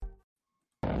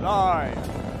Live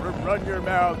from Run Your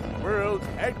Mouth World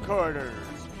Headquarters.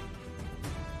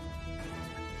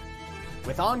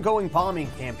 With ongoing bombing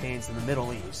campaigns in the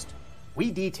Middle East, we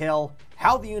detail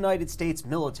how the United States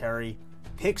military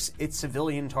picks its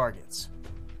civilian targets.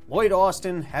 Lloyd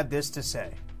Austin had this to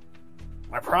say: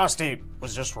 "My prostate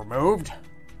was just removed.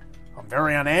 I'm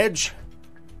very on edge.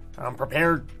 I'm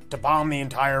prepared to bomb the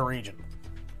entire region."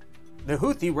 The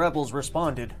Houthi rebels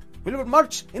responded, "We will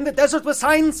march in the desert with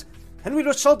signs, and we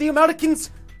will show the Americans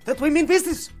that we mean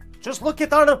business. Just look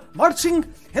at our marching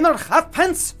in our half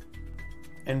pants."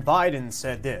 And Biden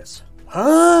said this: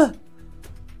 "Huh?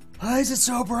 Why is it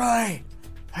so bright?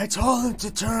 I told him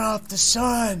to turn off the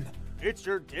sun." It's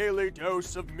your daily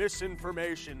dose of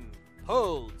misinformation,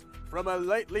 pulled from a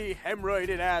lightly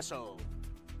hemorrhoided asshole.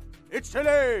 It's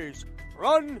today's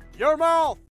Run Your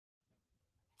Mouth.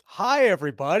 Hi,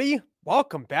 everybody.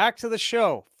 Welcome back to the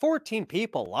show. 14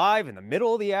 people live in the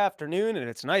middle of the afternoon, and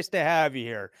it's nice to have you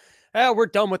here. We're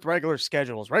done with regular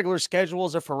schedules. Regular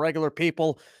schedules are for regular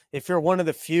people. If you're one of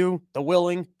the few, the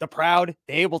willing, the proud,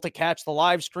 the able to catch the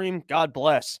live stream, God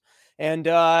bless. And,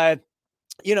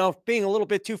 being a little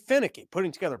bit too finicky,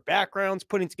 putting together backgrounds,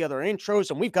 putting together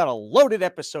intros, and we've got a loaded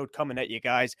episode coming at you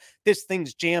guys. This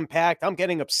thing's jam-packed. I'm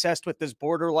getting obsessed with this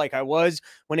border like I was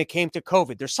when it came to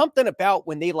COVID. There's something about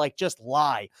when they just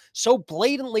lie so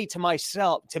blatantly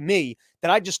to me,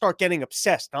 that I just start getting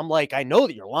obsessed. I'm like, I know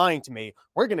that you're lying to me.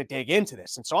 We're going to dig into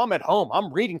this. And so I'm at home.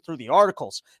 I'm reading through the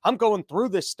articles. I'm going through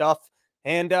this stuff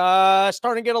and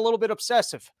starting to get a little bit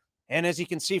obsessive. And as you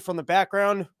can see from the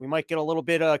background, we might get a little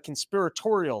bit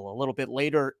conspiratorial a little bit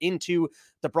later into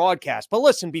the broadcast. But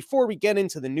listen, before we get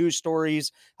into the news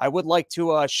stories, I would like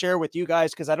to share with you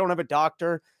guys, because I don't have a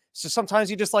doctor. So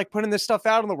sometimes you just like putting this stuff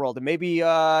out in the world. And maybe,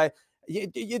 we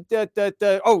can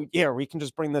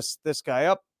just bring this guy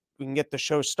up. We can get the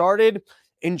show started.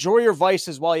 Enjoy your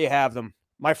vices while you have them.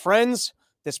 My friends,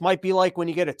 this might be like when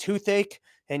you get a toothache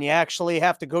and you actually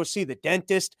have to go see the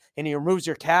dentist and he removes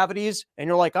your cavities and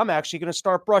you're like, I'm actually going to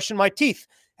start brushing my teeth.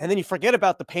 And then you forget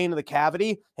about the pain of the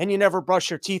cavity and you never brush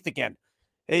your teeth again.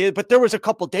 But there was a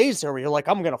couple days there where you're like,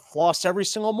 I'm going to floss every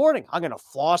single morning. I'm going to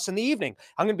floss in the evening.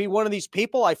 I'm going to be one of these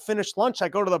people. I finish lunch. I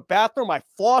go to the bathroom. I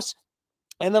floss.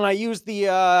 And then I use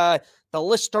the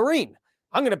Listerine.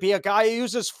 I'm going to be a guy who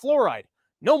uses fluoride.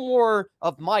 No more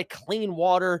of my clean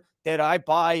water that I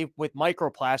buy with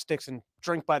microplastics and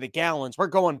drink by the gallons. We're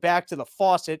going back to the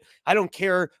faucet. I don't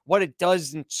care what it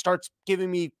does and starts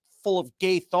giving me full of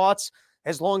gay thoughts.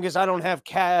 As long as I don't have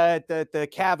the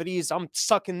cavities, I'm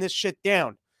sucking this shit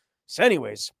down. So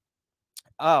anyways,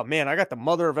 oh man, I got the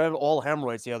mother of all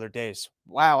hemorrhoids the other days.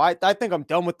 Wow, I think I'm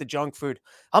done with the junk food.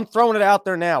 I'm throwing it out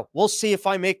there now. We'll see if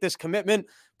I make this commitment,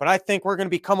 but I think we're going to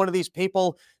become one of these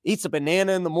people, eats a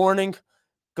banana in the morning,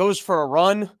 goes for a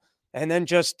run, and then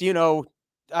just,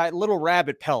 little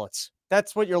rabbit pellets.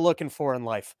 That's what you're looking for in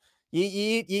life.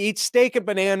 You eat steak and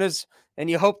bananas, and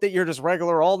you hope that you're just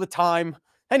regular all the time.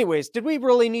 Anyways, did we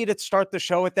really need to start the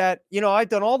show with that? I've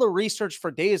done all the research for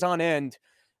days on end,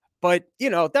 but,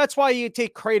 that's why you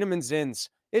take Kratom and Zins.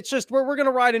 It's just we're going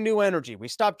to ride a new energy. We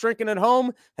stop drinking at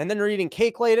home, and then you're eating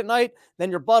cake late at night.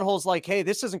 Then your butthole's like, hey,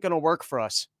 this isn't going to work for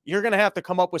us. You're going to have to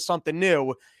come up with something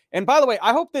new. And by the way,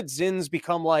 I hope that Zins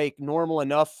become normal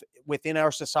enough within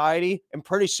our society. And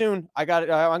pretty soon, I'm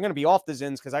going to be off the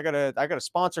Zins because I got a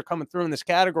sponsor coming through in this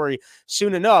category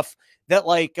soon enough that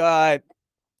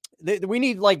we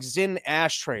need Zin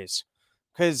ashtrays.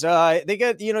 Because they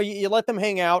get, you let them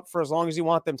hang out for as long as you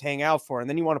want them to hang out for. And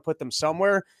then you want to put them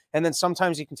somewhere. And then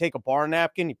sometimes you can take a bar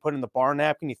napkin, you put in the bar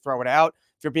napkin, you throw it out.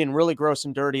 If you're being really gross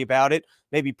and dirty about it,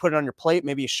 maybe put it on your plate,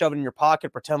 maybe you shove it in your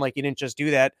pocket, pretend like you didn't just do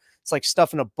that. It's like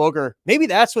stuffing a booger. Maybe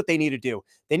that's what they need to do.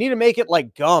 They need to make it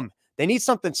like gum. They need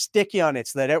something sticky on it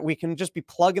so that we can just be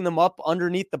plugging them up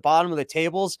underneath the bottom of the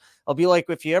tables. It'll be like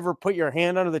if you ever put your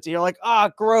hand under the table, you're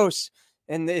like, gross.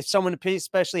 And if someone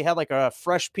especially had a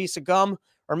fresh piece of gum,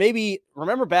 or maybe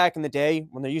remember back in the day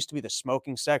when there used to be the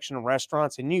smoking section in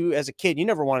restaurants, and you as a kid, you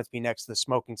never wanted to be next to the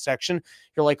smoking section.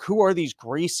 You're like, who are these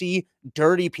greasy,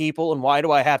 dirty people, and why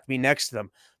do I have to be next to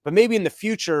them? But maybe in the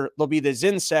future, there'll be the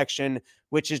Zin section,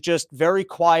 which is just very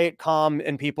quiet, calm,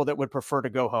 and people that would prefer to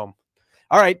go home.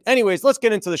 All right. Anyways, let's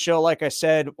get into the show. Like I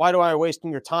said, why do I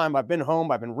wasting your time? I've been home.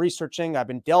 I've been researching. I've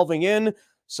been delving in.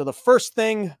 So the first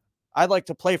thing I'd like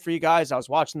to play for you guys, I was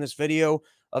watching this video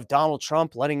of Donald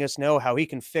Trump letting us know how he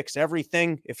can fix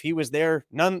everything. If he was there,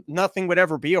 nothing would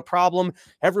ever be a problem.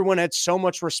 Everyone had so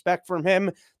much respect for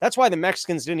him. That's why the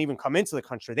Mexicans didn't even come into the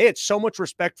country. They had so much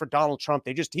respect for Donald Trump.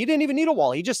 He didn't even need a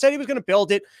wall. He just said he was going to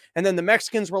build it. And then the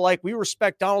Mexicans were like, we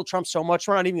respect Donald Trump so much,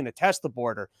 we're not even going to test the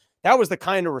border. That was the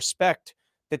kind of respect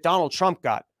that Donald Trump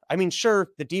got. I mean, sure,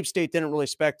 the deep state didn't really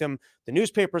respect him. The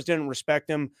newspapers didn't respect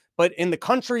him. But in the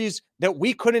countries that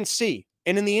we couldn't see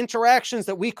and in the interactions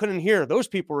that we couldn't hear, those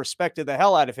people respected the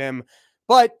hell out of him.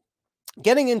 But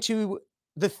getting into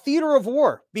the theater of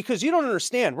war, because you don't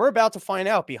understand. We're about to find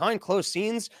out behind closed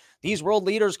scenes. These world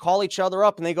leaders call each other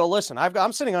up and they go, listen,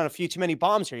 I'm sitting on a few too many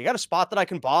bombs here. You got a spot that I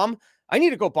can bomb? I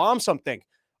need to go bomb something.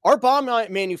 Our bomb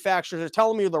manufacturers are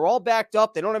telling me they're all backed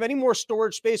up. They don't have any more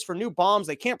storage space for new bombs.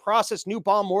 They can't process new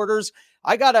bomb orders.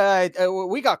 We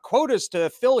got quotas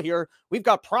to fill here. We've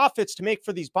got profits to make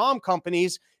for these bomb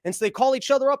companies. And so they call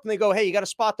each other up and they go, hey, you got a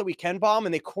spot that we can bomb?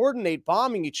 And they coordinate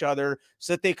bombing each other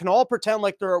so that they can all pretend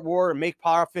like they're at war and make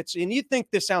profits. And you think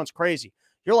this sounds crazy.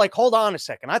 You're like, hold on a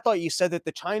second. I thought you said that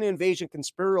the China invasion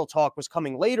conspiratorial talk was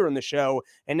coming later in the show.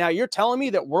 And now you're telling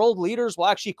me that world leaders will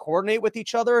actually coordinate with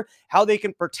each other, how they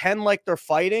can pretend like they're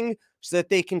fighting so that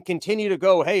they can continue to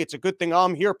go, hey, it's a good thing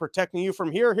I'm here protecting you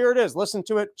from here. Here it is. Listen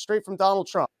to it straight from Donald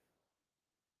Trump.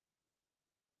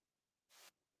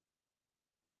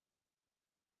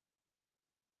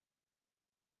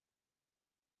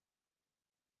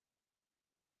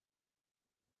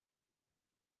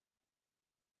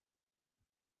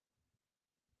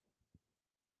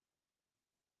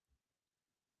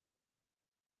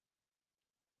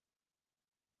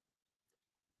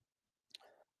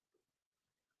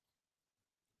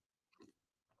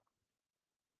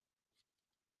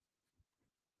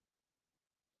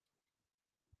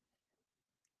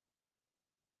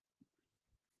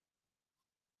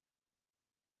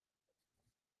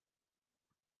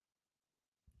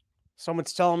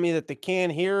 Someone's telling me that they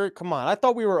can't hear it. Come on. I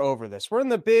thought we were over this. We're in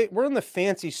the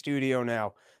fancy studio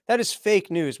now. That is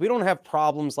fake news. We don't have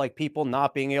problems like people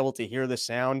not being able to hear the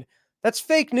sound. That's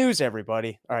fake news,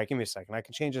 everybody. All right, give me a second. I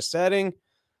can change a setting.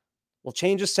 We'll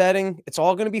change a setting. It's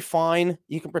all going to be fine.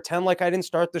 You can pretend like I didn't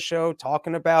start the show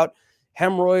talking about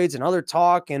hemorrhoids and other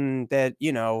talk and that,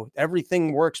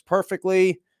 everything works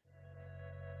perfectly.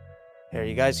 Here,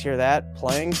 you guys hear that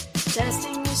playing?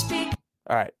 Testing the speak.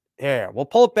 All right. Here, we'll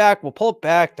pull it back.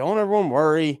 Don't everyone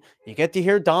worry. You get to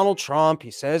hear Donald Trump. He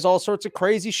says all sorts of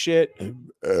crazy shit.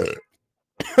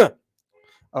 Oh,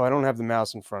 I don't have the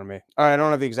mouse in front of me. All right, I don't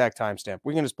have the exact timestamp.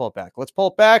 We can just pull it back. Let's pull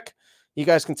it back. You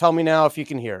guys can tell me now if you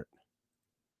can hear it.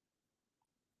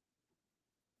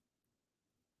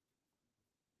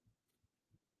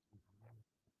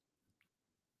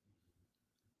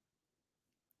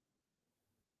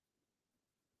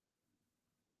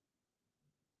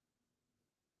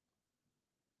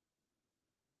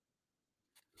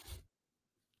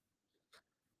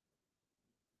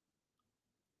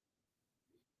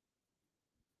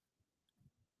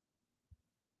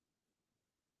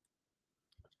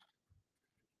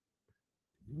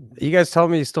 You guys tell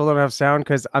me you still don't have sound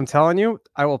because I'm telling you,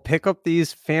 I will pick up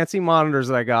these fancy monitors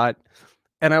that I got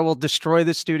and I will destroy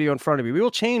the studio in front of me. We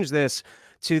will change this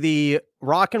to the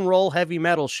rock and roll heavy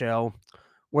metal show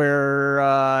where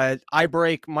I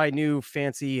break my new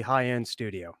fancy high-end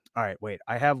studio. All right, wait.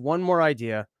 I have one more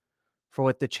idea for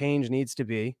what the change needs to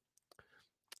be.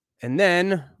 And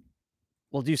then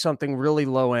we'll do something really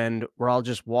low end where I'll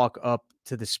just walk up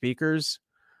to the speakers.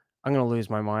 I'm going to lose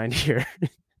my mind here.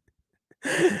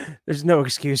 There's no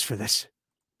excuse for this.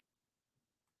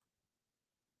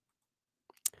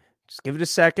 Just give it a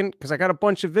second because I got a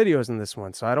bunch of videos in this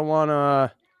one. So I don't want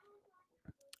to.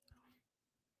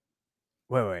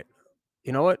 Wait.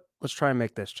 You know what? Let's try and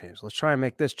make this change.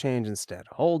 Instead.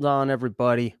 Hold on,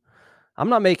 everybody. I'm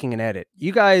not making an edit.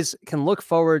 You guys can look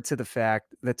forward to the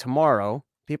fact that tomorrow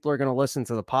people are going to listen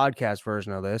to the podcast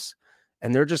version of this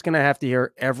and they're just going to have to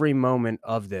hear every moment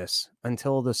of this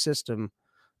until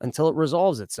it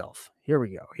resolves itself. Here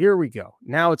we go.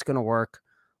 Now it's going to work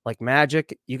like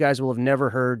magic. You guys will have never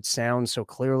heard sound so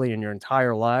clearly in your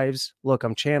entire lives. Look,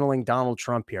 I'm channeling Donald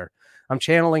Trump here. I'm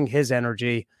channeling his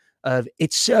energy of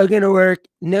it's so going to work.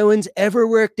 No one's ever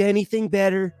worked anything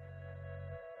better.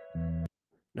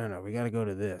 No, we got to go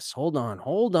to this. Hold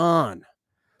on.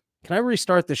 Can I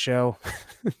restart the show?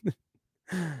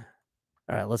 All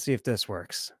right, let's see if this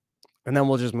works. And then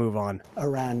we'll just move on.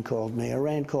 Iran called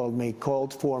me,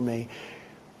 called for me.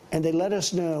 And they let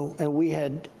us know, and we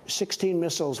had 16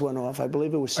 missiles went off. I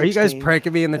believe it was 16. Are you guys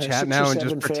pranking me in the chat now and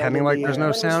just pretending like there's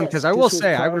no sound? Because I will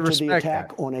say, I would respect the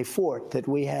attack on a fort that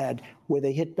we had where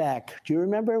they hit back. Do you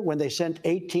remember when they sent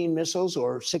 18 missiles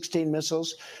or 16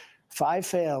 missiles? 5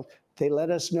 failed. They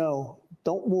let us know,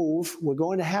 don't move. We're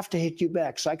going to have to hit you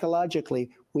back.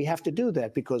 Psychologically, we have to do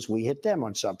that because we hit them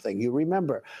on something. You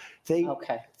remember.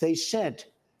 They sent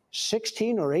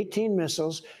 16 or 18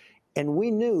 missiles, and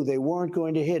we knew they weren't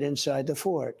going to hit inside the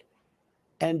fort.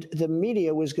 And the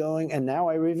media was going, and now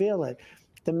I reveal it.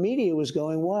 The media was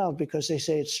going wild because they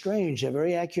say it's strange. They're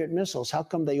very accurate missiles. How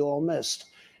come they all missed?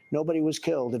 Nobody was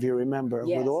killed, if you remember.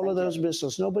 Yes, with all of those do.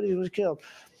 missiles, nobody was killed.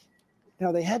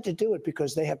 Now, they had to do it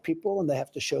because they have people and they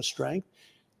have to show strength.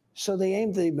 So they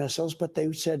aimed the missiles, but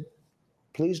they said,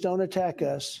 please don't attack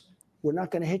us. We're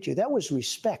not going to hit you. That was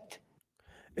respect.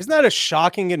 Isn't that a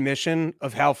shocking admission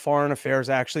of how foreign affairs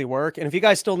actually work? And if you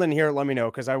guys still didn't hear it, let me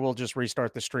know, because I will just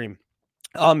restart the stream.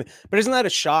 But isn't that a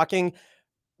shocking?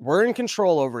 We're in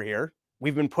control over here.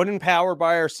 We've been put in power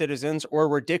by our citizens, or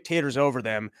we're dictators over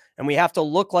them, and we have to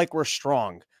look like we're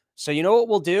strong. So you know what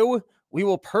we'll do? We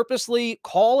will purposely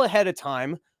call ahead of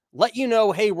time, let you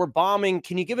know, hey, we're bombing.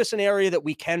 Can you give us an area that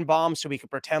we can bomb so we can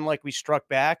pretend like we struck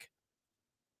back?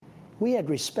 We had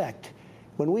respect.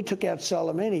 When we took out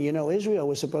Soleimani, you know, Israel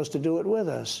was supposed to do it with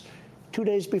us. 2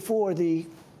 days before the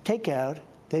takeout,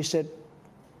 they said,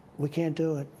 we can't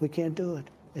do it. We can't do it.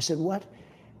 I said, what?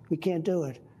 We can't do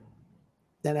it.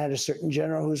 Then I had a certain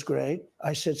general who's great.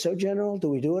 I said, so, General, do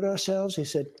we do it ourselves? He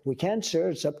said, we can, sir.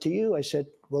 It's up to you. I said,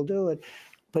 we'll do it.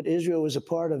 But Israel was a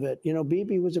part of it. You know,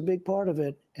 Bibi was a big part of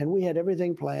it. And we had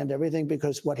everything planned, everything,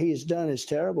 because what he has done is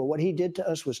terrible. What he did to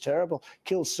us was terrible.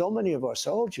 Killed so many of our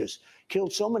soldiers,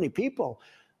 killed so many people.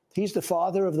 He's the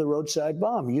father of the roadside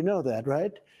bomb. You know that,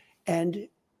 right? And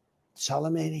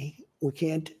Soleimani, we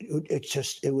can't,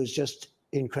 it was just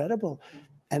incredible.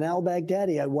 And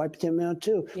al-Baghdadi, I wiped him out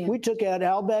too. Yeah. We took out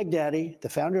al-Baghdadi, the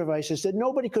founder of ISIS, that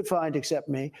nobody could find except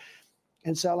me.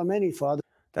 And Soleimani, father.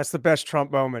 That's the best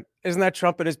Trump moment. Isn't that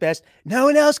Trump at his best? No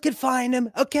one else could find him.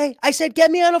 Okay, I said,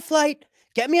 get me on a flight.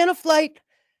 Get me on a flight.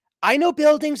 I know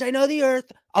buildings. I know the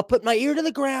earth. I'll put my ear to the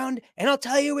ground, and I'll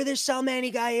tell you where this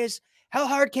Soleimani guy is. How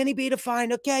hard can he be to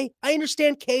find? Okay, I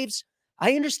understand caves.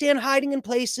 I understand hiding in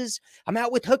places. I'm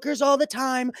out with hookers all the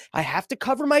time. I have to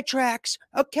cover my tracks.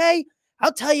 Okay,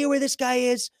 I'll tell you where this guy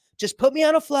is. Just put me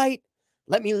on a flight.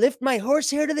 Let me lift my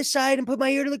horsehair to the side and put my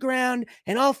ear to the ground,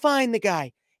 and I'll find the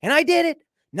guy. And I did it.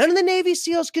 None of the Navy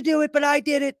SEALs could do it, but I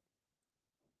did it.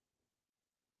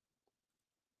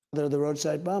 The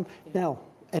roadside bomb. Now,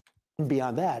 and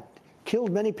beyond that,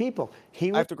 killed many people.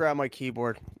 I have to grab my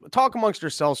keyboard. Talk amongst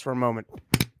yourselves for a moment.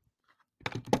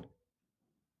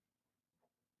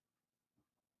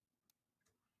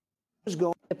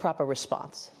 The proper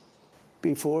response.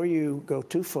 Before you go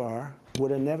too far,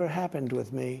 would have never happened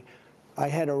with me. I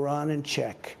had Iran in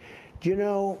check. Do you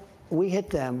know, we hit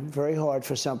them very hard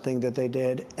for something that they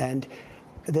did, and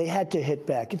they had to hit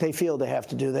back. They feel they have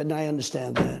to do that, and I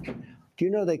understand that. Do you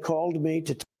know they called me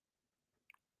to...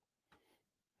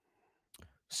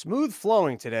 Smooth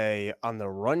flowing today on the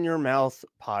Run Your Mouth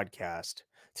podcast.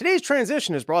 Today's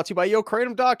transition is brought to you by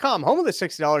YoKratom.com, home of the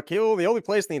 $60 kilo, the only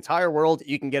place in the entire world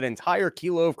you can get an entire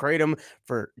kilo of kratom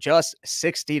for just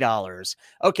 $60.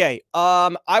 Okay,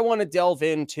 I want to delve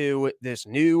into this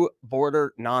new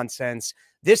border nonsense.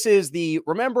 This is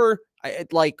remember,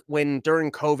 like when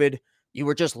during COVID, you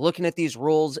were just looking at these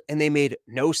rules and they made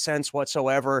no sense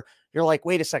whatsoever. You're like,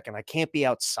 wait a second, I can't be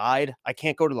outside. I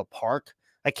can't go to the park.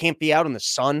 I can't be out in the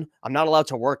sun. I'm not allowed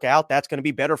to work out. That's going to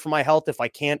be better for my health. If I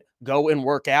can't go and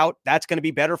work out, that's going to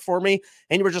be better for me.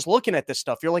 And you were just looking at this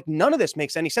stuff. You're like, none of this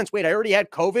makes any sense. Wait, I already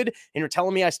had COVID and you're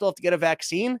telling me I still have to get a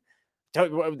vaccine?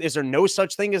 Is there no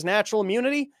such thing as natural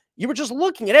immunity? You were just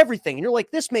looking at everything and you're like,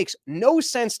 this makes no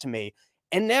sense to me.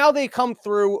 And now they come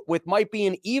through with might be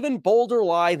an even bolder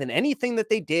lie than anything that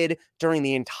they did during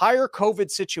the entire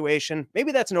COVID situation.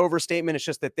 Maybe that's an overstatement. It's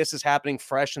just that this is happening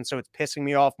fresh, and so it's pissing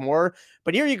me off more.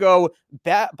 But here you go.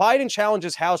 Biden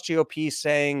challenges House GOP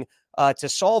saying to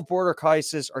solve border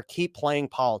crisis or keep playing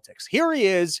politics. Here he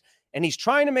is, and he's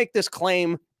trying to make this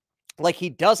claim like he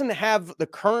doesn't have the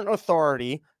current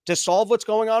authority to solve what's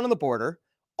going on the border.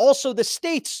 Also, the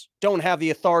states don't have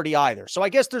the authority either. So I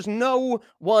guess there's no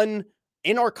one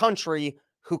in our country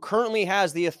who currently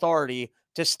has the authority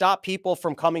to stop people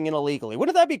from coming in illegally.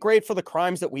 Wouldn't that be great for the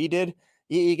crimes that we did?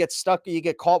 You get stuck, you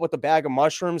get caught with a bag of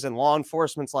mushrooms and law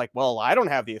enforcement's like, well, I don't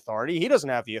have the authority. He doesn't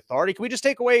have the authority. Can we just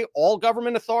take away all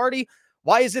government authority?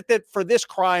 Why is it that for this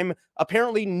crime,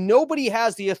 apparently nobody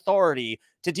has the authority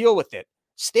to deal with it?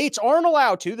 States aren't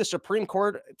allowed to. The Supreme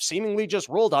Court seemingly just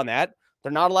ruled on that.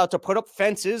 They're not allowed to put up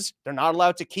fences. They're not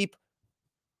allowed to keep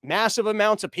massive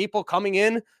amounts of people coming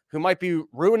in who might be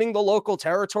ruining the local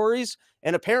territories.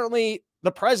 And apparently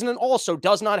the president also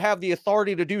does not have the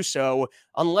authority to do so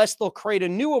unless they'll create a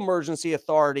new emergency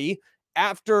authority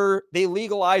after they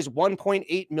legalize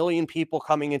 1.8 million people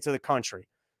coming into the country.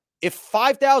 If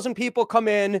 5,000 people come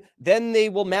in, then they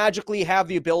will magically have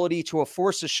the ability to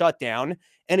force a shutdown.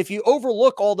 And if you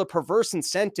overlook all the perverse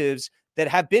incentives that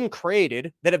have been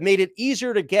created that have made it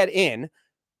easier to get in,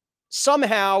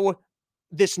 somehow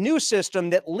this new system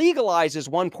that legalizes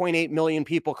 1.8 million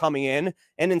people coming in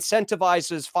and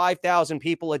incentivizes 5,000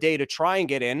 people a day to try and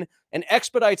get in and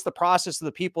expedites the process of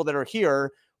the people that are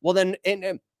here, well, then,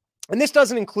 and this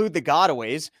doesn't include the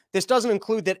gotaways. This doesn't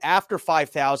include that after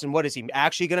 5,000, what is he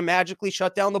actually going to magically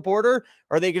shut down the border?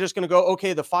 Or are they just going to go,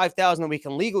 okay, the 5,000 that we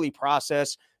can legally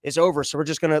process is over. So we're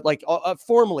just going to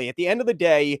formally at the end of the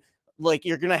day,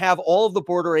 you're going to have all of the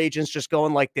border agents just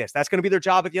going like this. That's going to be their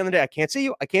job at the end of the day. I can't see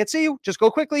you. I can't see you. Just go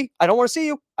quickly. I don't want to see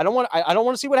you. I don't want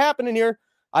to see what happened in here.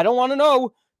 I don't want to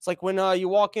know. It's like when you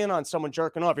walk in on someone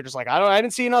jerking off, you're just like, I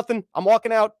didn't see nothing. I'm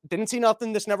walking out. Didn't see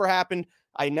nothing. This never happened.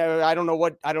 I don't know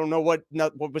what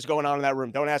was going on in that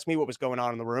room. Don't ask me what was going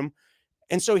on in the room.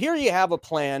 And so here you have a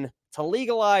plan to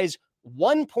legalize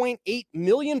 1.8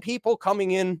 million people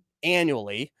coming in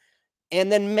annually.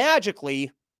 And then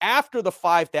magically, after the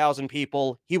 5,000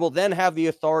 people, he will then have the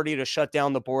authority to shut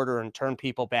down the border and turn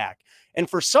people back. And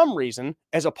for some reason,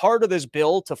 as a part of this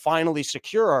bill to finally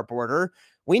secure our border,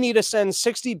 we need to send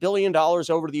 $60 billion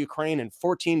over to the Ukraine and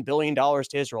 $14 billion to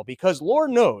Israel, because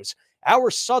Lord knows our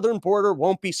southern border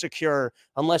won't be secure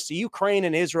unless the Ukraine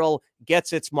and Israel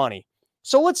gets its money.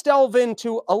 So let's delve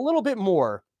into a little bit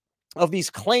more of these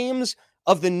claims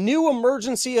of the new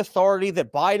emergency authority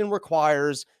that Biden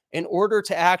requires in order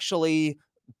to actually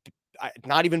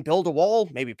not even build a wall,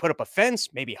 maybe put up a fence,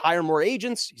 maybe hire more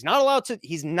agents.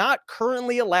 He's not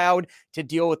currently allowed to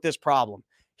deal with this problem.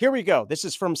 Here we go. This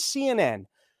is from CNN.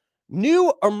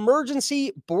 New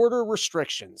emergency border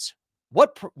restrictions.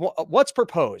 What's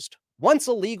proposed? Once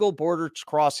illegal border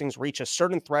crossings reach a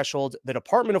certain threshold, the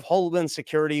Department of Homeland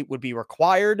Security would be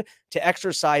required to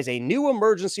exercise a new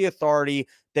emergency authority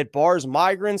that bars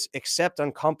migrants except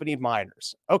unaccompanied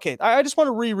minors. Okay, I just want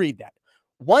to reread that.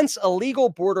 Once illegal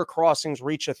border crossings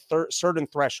reach a certain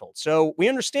threshold. So we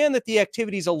understand that the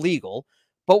activity is illegal,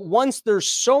 but once there's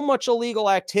so much illegal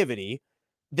activity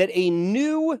that a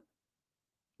new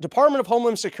Department of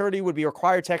Homeland Security would be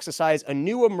required to exercise a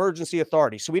new emergency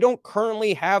authority. So we don't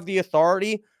currently have the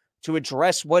authority to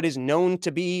address what is known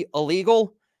to be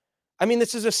illegal. I mean,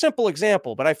 this is a simple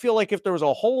example, but I feel like if there was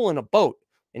a hole in a boat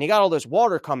and you got all this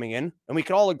water coming in and we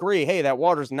could all agree, hey, that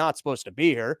water's not supposed to be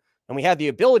here, and we had the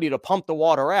ability to pump the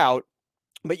water out,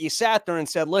 but you sat there and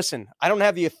said, listen, I don't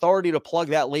have the authority to plug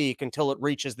that leak until it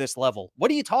reaches this level.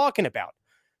 What are you talking about?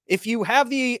 If you have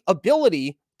the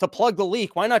ability to plug the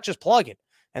leak, why not just plug it?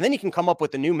 And then you can come up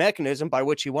with a new mechanism by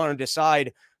which you want to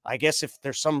decide, I guess, if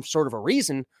there's some sort of a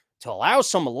reason to allow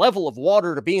some level of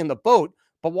water to be in the boat.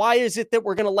 But why is it that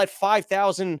we're going to let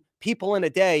 5,000 people in a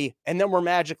day and then we're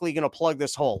magically going to plug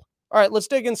this hole? All right, let's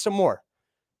dig in some more.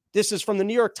 This is from the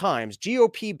New York Times.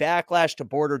 GOP backlash to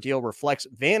border deal reflects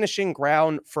vanishing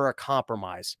ground for a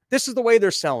compromise. This is the way they're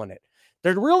selling it.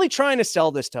 They're really trying to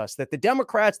sell this to us, that the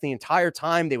Democrats, the entire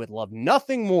time, they would love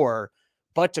nothing more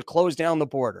but to close down the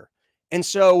border. And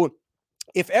so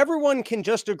if everyone can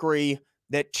just agree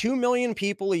that 2 million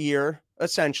people a year,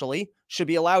 essentially, should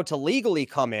be allowed to legally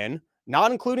come in,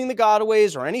 not including the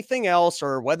gotaways or anything else,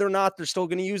 or whether or not they're still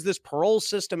going to use this parole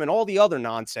system and all the other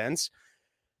nonsense,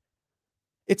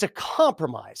 it's a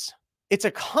compromise. It's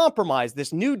a compromise,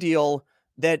 this new deal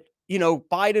that,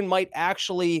 Biden might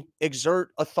actually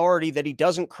exert authority that he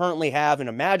doesn't currently have in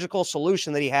a magical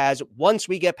solution that he has once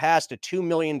we get past a 2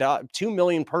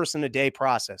 million person a day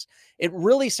process. It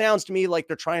really sounds to me like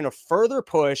they're trying to further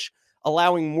push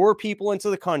allowing more people into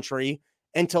the country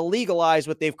and to legalize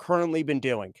what they've currently been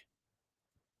doing.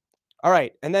 All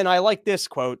right. And then I like this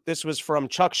quote. This was from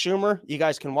Chuck Schumer. You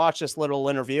guys can watch this little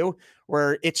interview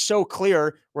where it's so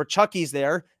clear where Chucky's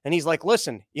there. And he's like,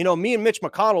 listen, me and Mitch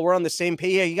McConnell, we're on the same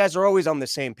page. Yeah, you guys are always on the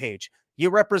same page.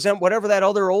 You represent whatever that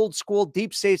other old school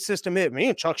deep state system is. Me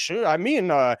and Chuck Schumer, me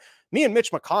and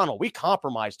Mitch McConnell, we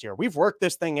compromised here. We've worked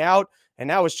this thing out. And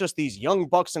now it's just these young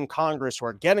bucks in Congress who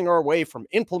are getting our way from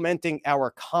implementing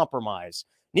our compromise.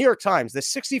 New York Times, the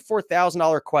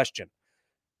 $64,000 question.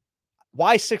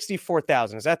 Why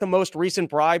 $64,000? Is that the most recent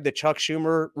bribe that Chuck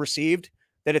Schumer received?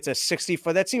 That it's a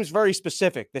 64? That seems very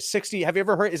specific. The 60. Have you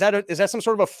ever heard? Is that some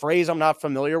sort of a phrase I'm not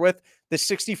familiar with? The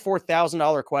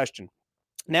 $64,000 question.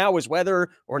 Now is whether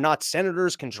or not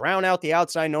senators can drown out the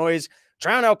outside noise,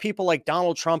 drown out people like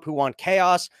Donald Trump who want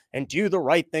chaos, and do the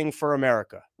right thing for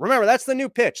America. Remember, that's the new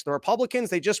pitch. The Republicans,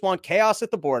 they just want chaos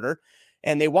at the border,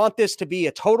 and they want this to be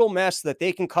a total mess so that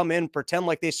they can come in, pretend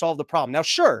like they solved the problem. Now,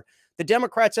 sure. The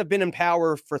Democrats have been in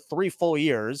power for 3 full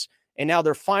years, and now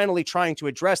they're finally trying to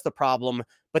address the problem.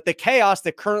 But the chaos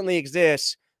that currently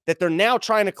exists that they're now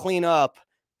trying to clean up,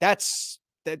 that's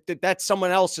someone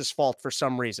else's fault for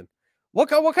some reason. What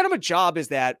kind of a job is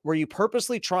that where you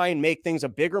purposely try and make things a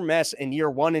bigger mess in year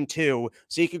 1 and 2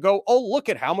 so you could go, oh, look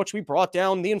at how much we brought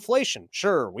down the inflation.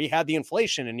 Sure, we had the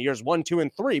inflation in years 1, 2,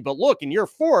 and 3, but look, in year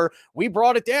 4, we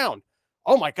brought it down.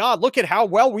 Oh my God, look at how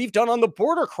well we've done on the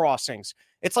border crossings.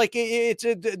 It's like it's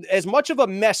as much of a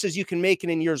mess as you can make it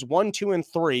in years 1, 2, and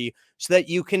 3 so that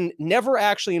you can never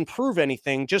actually improve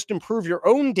anything, just improve your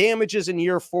own damages in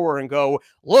year 4 and go,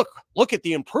 look at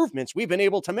the improvements we've been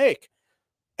able to make.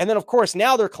 And then, of course,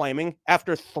 now they're claiming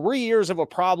after 3 years of a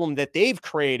problem that they've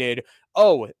created,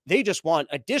 oh, they just want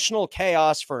additional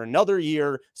chaos for another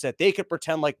year so that they could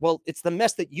pretend like, well, it's the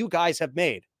mess that you guys have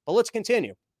made. But let's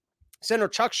continue. Senator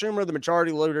Chuck Schumer, the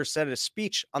majority leader, said in a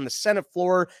speech on the Senate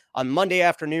floor on Monday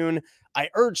afternoon, I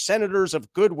urge senators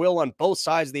of goodwill on both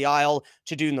sides of the aisle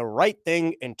to do the right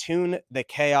thing and tune the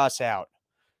chaos out.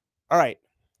 All right.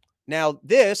 Now,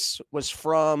 this was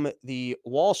from the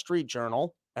Wall Street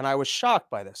Journal, and I was shocked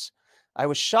by this. I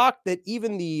was shocked that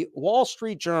even the Wall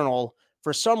Street Journal,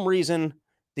 for some reason,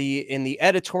 in the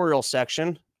editorial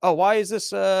section, oh, why is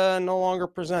this no longer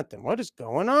presented? What is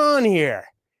going on here?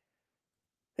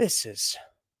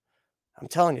 I'm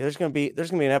telling you, there's gonna be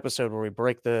an episode where we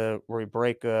break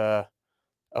because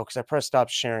I pressed stop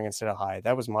sharing instead of hide.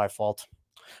 That was my fault.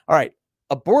 All right.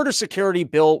 A border security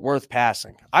bill worth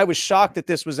passing. I was shocked that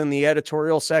this was in the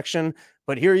editorial section,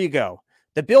 but here you go.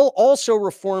 The bill also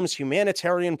reforms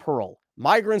humanitarian parole.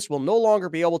 Migrants will no longer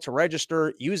be able to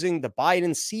register using the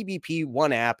Biden CBP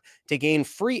One app to gain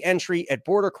free entry at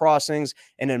border crossings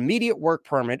and an immediate work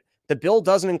permit. The bill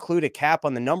doesn't include a cap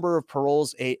on the number of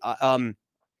paroles in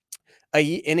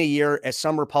a year, as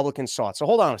some Republicans sought. So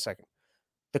hold on a second.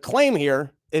 The claim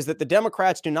here is that the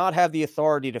Democrats do not have the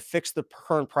authority to fix the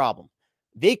current problem.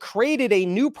 They created a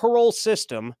new parole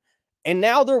system, and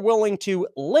now they're willing to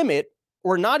limit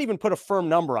or not even put a firm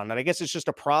number on it. I guess it's just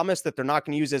a promise that they're not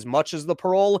going to use as much as the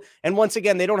parole. And once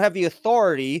again, they don't have the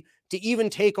authority to even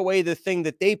take away the thing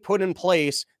that they put in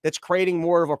place that's creating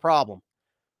more of a problem.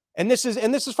 And this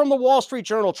is from the Wall Street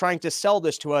Journal trying to sell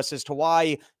this to us as to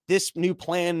why this new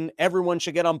plan, everyone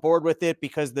should get on board with it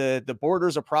because the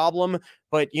border's a problem.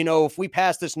 But, if we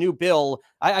pass this new bill,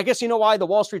 I guess you know why the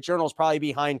Wall Street Journal is probably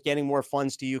behind getting more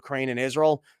funds to Ukraine and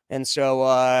Israel. And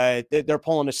so they're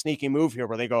pulling a sneaky move here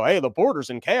where they go, hey, the border's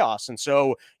in chaos. And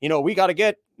so, we got to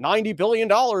get $90 billion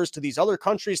to these other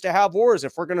countries to have wars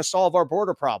if we're going to solve our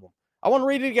border problem. I want to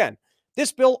read it again.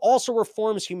 This bill also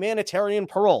reforms humanitarian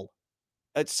parole.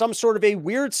 It's some sort of a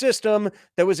weird system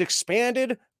that was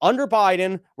expanded under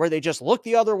Biden where they just look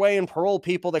the other way and parole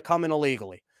people that come in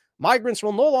illegally. Migrants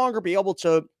will no longer be able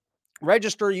to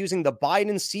register using the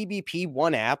Biden CBP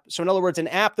One app. So in other words, an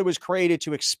app that was created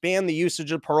to expand the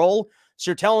usage of parole.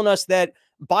 So you're telling us that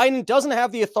Biden doesn't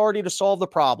have the authority to solve the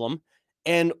problem.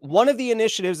 And one of the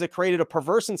initiatives that created a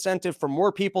perverse incentive for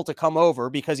more people to come over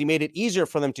because he made it easier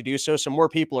for them to do so more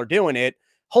people are doing it.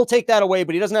 He'll take that away,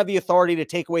 but he doesn't have the authority to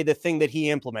take away the thing that he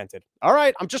implemented. All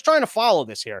right, I'm just trying to follow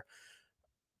this here.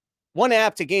 One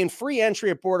app to gain free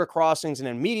entry at border crossings and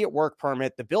an immediate work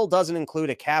permit. The bill doesn't include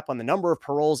a cap on the number of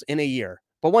paroles in a year.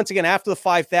 But once again, after the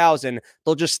 5,000,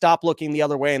 they'll just stop looking the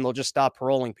other way and they'll just stop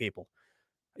paroling people.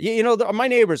 My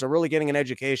neighbors are really getting an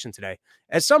education today.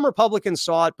 As some Republicans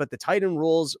saw it, but the tightened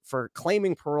rules for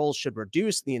claiming paroles should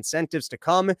reduce the incentives to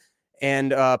come.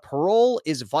 And parole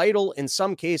is vital in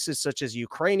some cases, such as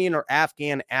Ukrainian or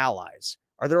Afghan allies.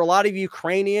 Are there a lot of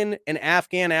Ukrainian and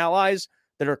Afghan allies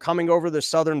that are coming over the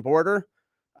southern border?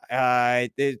 Why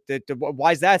is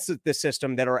that the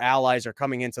system that our allies are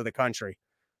coming into the country?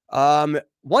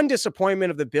 One disappointment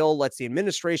of the bill lets the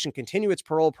administration continue its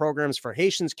parole programs for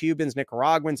Haitians, Cubans,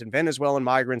 Nicaraguans, and Venezuelan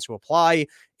migrants who apply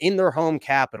in their home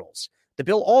capitals. The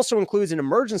bill also includes an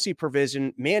emergency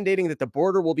provision mandating that the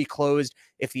border will be closed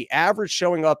if the average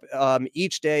showing up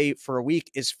each day for a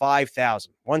week is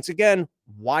 5,000. Once again,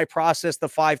 why process the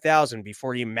 5,000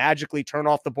 before you magically turn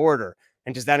off the border?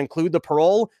 And does that include the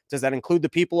parole? Does that include the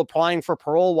people applying for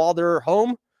parole while they're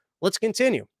home? Let's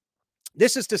continue.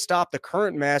 This is to stop the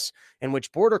current mess in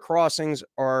which border crossings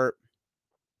are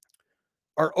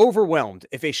overwhelmed.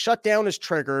 If a shutdown is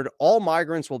triggered, all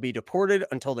migrants will be deported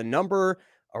until the number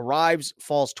arrives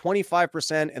falls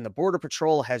 25% and the Border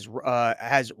Patrol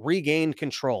has regained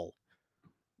control.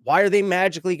 Why are they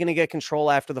magically going to get control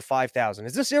after the 5,000?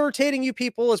 Is this irritating you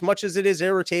people as much as it is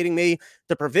irritating me?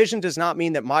 The provision does not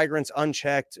mean that migrants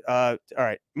unchecked. All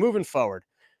right, moving forward.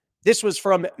 This was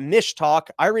from Mish Talk.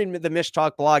 I read the Mish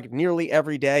Talk blog nearly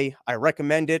every day. I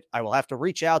recommend it. I will have to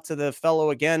reach out to the fellow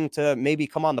again to maybe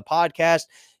come on the podcast.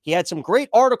 He had some great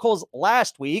articles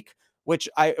last week, which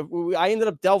I ended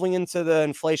up delving into the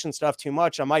inflation stuff too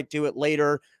much. I might do it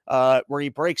later, where he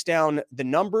breaks down the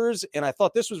numbers. And I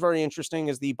thought this was very interesting,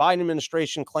 as the Biden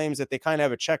administration claims that they kind of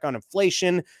have a check on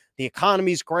inflation. The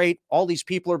economy's great. All these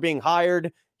people are being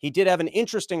hired. He did have an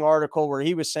interesting article where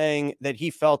he was saying that he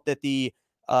felt that the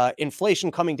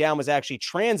inflation coming down was actually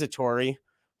transitory,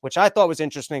 which I thought was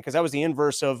interesting, because that was the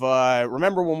inverse of,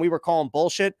 remember when we were calling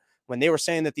bullshit when they were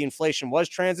saying that the inflation was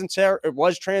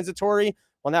transitory.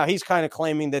 Well, now he's kind of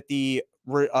claiming that the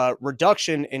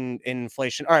reduction in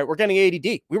inflation. All right, we're getting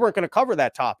ADD. We weren't going to cover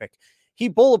that topic. He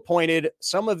bullet pointed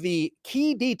some of the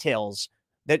key details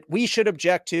that we should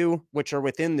object to, which are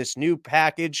within this new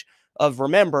package of,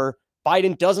 remember,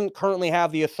 Biden doesn't currently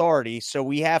have the authority, so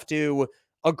we have to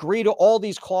agree to all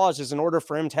these clauses in order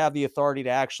for him to have the authority to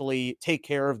actually take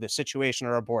care of the situation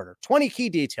at our border. 20 key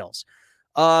details.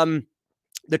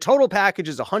 The total package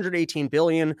is $118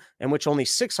 billion, in which only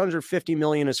 $650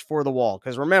 million is for the wall.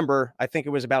 Because remember, I think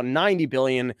it was about $90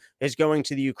 billion is going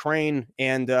to the Ukraine.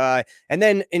 And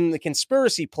then in the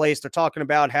conspiracy place, they're talking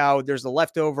about how there's the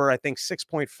leftover, I think,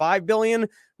 $6.5 billion,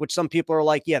 which some people are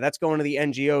like, yeah, that's going to the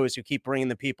NGOs who keep bringing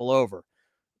the people over.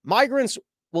 Migrants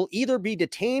will either be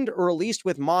detained or released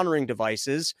with monitoring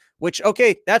devices, which,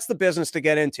 okay, that's the business to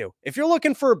get into. If you're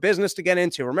looking for a business to get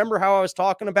into, remember how I was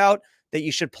talking about that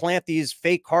you should plant these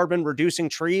fake carbon reducing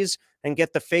trees and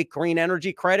get the fake green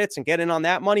energy credits and get in on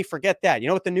that money? Forget that. You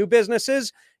know what the new business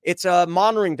is? It's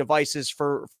monitoring devices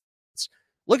for.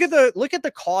 Look at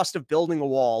the cost of building a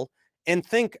wall and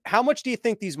think, how much do you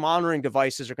think these monitoring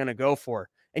devices are going to go for?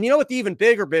 And you know what the even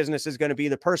bigger business is going to be?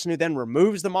 The person who then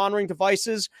removes the monitoring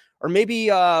devices, or maybe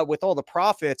with all the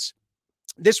profits.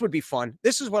 This would be fun.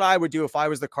 This is what I would do if I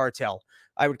was the cartel.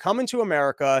 I would come into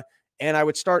America and I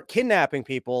would start kidnapping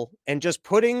people and just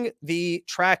putting the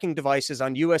tracking devices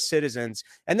on U.S. citizens,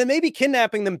 and then maybe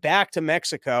kidnapping them back to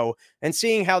Mexico and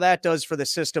seeing how that does for the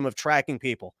system of tracking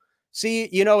people. See,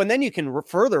 and then you can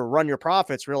further run your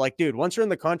profits. We're like, dude, once you're in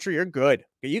the country, you're good.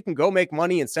 You can go make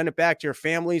money and send it back to your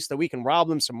family so that we can rob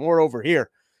them some more over here.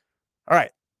 All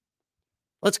right,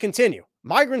 let's continue.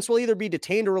 Migrants will either be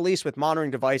detained or released with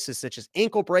monitoring devices such as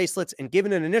ankle bracelets and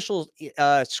given an initial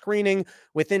screening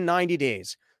within 90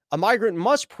 days. A migrant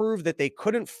must prove that they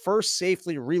couldn't first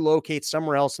safely relocate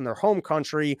somewhere else in their home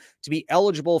country to be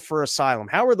eligible for asylum.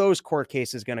 How are those court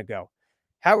cases going to go?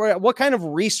 What kind of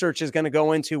research is going to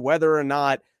go into whether or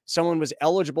not someone was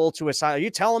eligible to asylum? Are you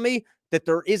telling me that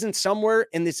there isn't somewhere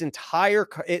in this entire,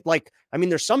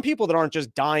 there's some people that aren't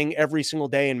just dying every single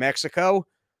day in Mexico.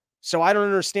 So I don't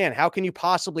understand. How can you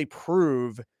possibly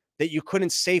prove that you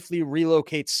couldn't safely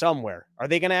relocate somewhere? Are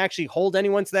they going to actually hold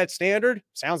anyone to that standard?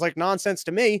 Sounds like nonsense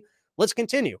to me. Let's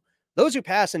continue. Those who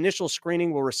pass initial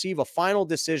screening will receive a final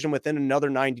decision within another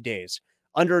 90 days.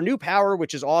 Under a new power,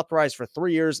 which is authorized for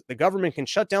 3 years, the government can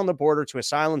shut down the border to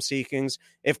asylum seekings.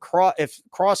 If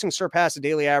crossings surpass a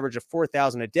daily average of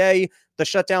 4,000 a day, the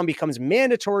shutdown becomes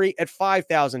mandatory at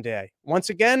 5,000 a day. Once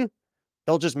again,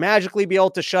 they'll just magically be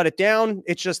able to shut it down.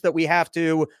 It's just that we have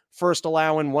to first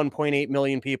allow in 1.8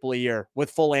 million people a year with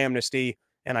full amnesty.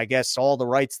 And I guess all the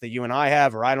rights that you and I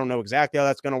have, or I don't know exactly how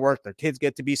that's going to work. Their kids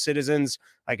get to be citizens.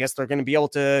 I guess they're going to be able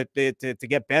to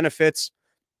get benefits.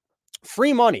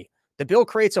 Free money. The bill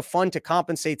creates a fund to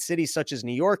compensate cities such as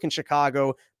New York and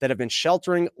Chicago that have been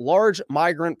sheltering large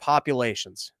migrant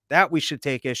populations. That we should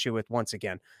take issue with once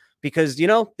again, because,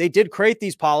 they did create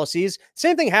these policies.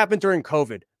 Same thing happened during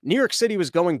COVID. New York City was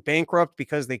going bankrupt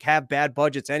because they have bad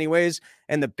budgets anyways.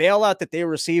 And the bailout that they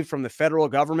received from the federal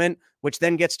government, which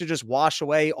then gets to just wash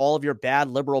away all of your bad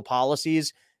liberal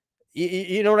policies.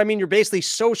 You know what I mean? You're basically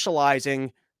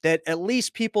socializing that at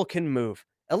least people can move.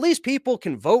 At least people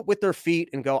can vote with their feet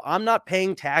and go, I'm not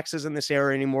paying taxes in this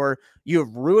area anymore. You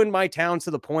have ruined my town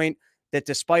to the point that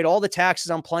despite all the taxes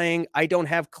I'm paying, I don't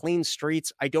have clean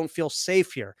streets. I don't feel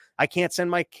safe here. I can't send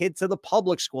my kid to the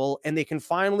public school, and they can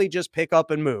finally just pick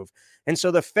up and move. And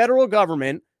so the federal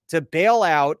government, to bail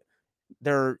out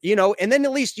their, and then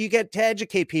at least you get to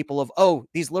educate people of, oh,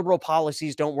 these liberal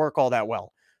policies don't work all that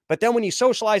well. But then when you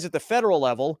socialize at the federal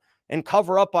level and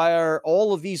cover up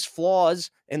all of these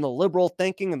flaws in the liberal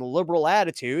thinking and the liberal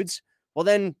attitudes, well,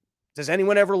 then does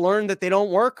anyone ever learn that they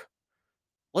don't work?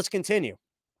 Let's continue.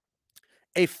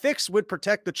 A fix would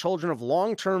protect the children of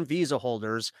long-term visa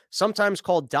holders, sometimes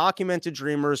called documented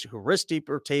dreamers, who risk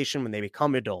deportation when they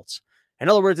become adults. In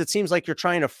other words, it seems like you're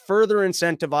trying to further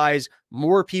incentivize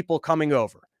more people coming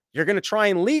over. You're going to try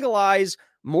and legalize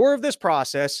more of this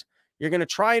process. You're going to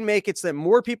try and make it so that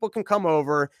more people can come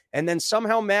over, and then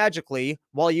somehow magically,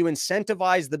 while you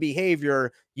incentivize the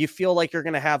behavior, you feel like you're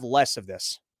going to have less of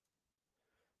this.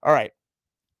 All right.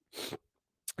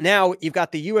 Now you've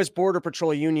got the U.S. Border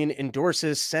Patrol Union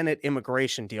endorses Senate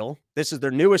immigration deal. This is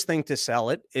their newest thing to sell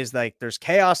it. Is like there's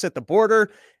chaos at the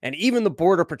border, and even the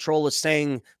Border Patrol is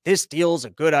saying this deal is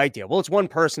a good idea. Well, it's one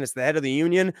person, it's the head of the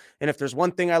union, and if there's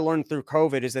one thing I learned through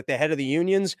COVID is that the head of the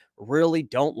unions really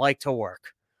don't like to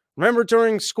work. Remember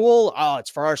during school, oh, it's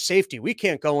for our safety. We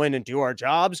can't go in and do our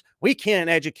jobs. We can't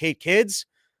educate kids.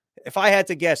 If I had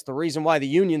to guess, the reason why the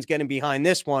union's getting behind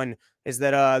this one is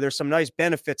that there's some nice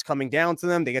benefits coming down to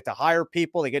them. They get to hire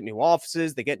people, they get new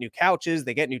offices, they get new couches,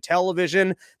 they get new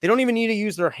television. They don't even need to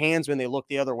use their hands when they look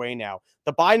the other way now.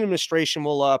 The Biden administration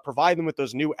will provide them with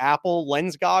those new Apple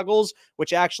lens goggles,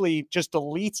 which actually just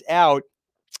deletes out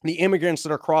the immigrants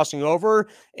that are crossing over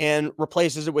and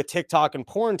replaces it with TikTok and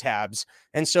porn tabs.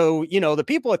 And so, the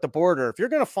people at the border, if you're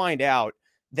going to find out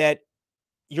that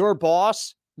your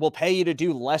boss will pay you to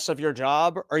do less of your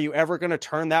job, are you ever going to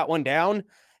turn that one down?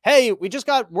 Hey, we just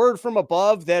got word from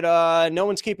above that no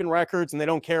one's keeping records and they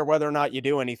don't care whether or not you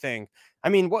do anything. I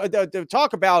mean,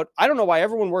 talk about, I don't know why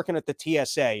everyone working at the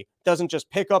TSA doesn't just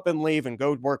pick up and leave and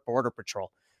go work Border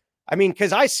Patrol. I mean,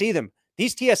 because I see them.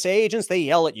 These TSA agents, they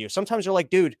yell at you. Sometimes you're like,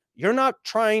 dude, you're not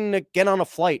trying to get on a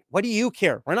flight. What do you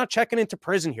care? We're not checking into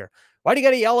prison here. Why do you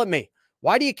got to yell at me?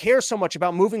 Why do you care so much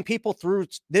about moving people through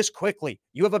this quickly?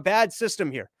 You have a bad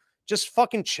system here. Just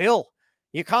fucking chill.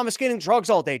 You're confiscating drugs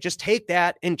all day. Just take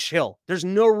that and chill. There's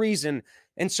no reason.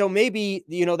 And so maybe,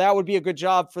 that would be a good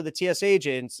job for the TSA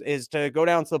agents is to go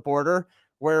down to the border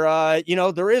where,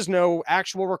 there is no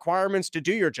actual requirements to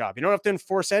do your job. You don't have to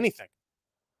enforce anything.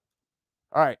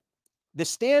 All right. The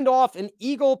standoff in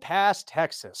Eagle Pass,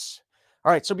 Texas.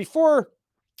 All right. So before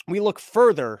we look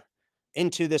further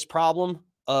into this problem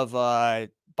of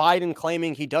Biden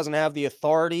claiming he doesn't have the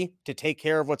authority to take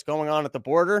care of what's going on at the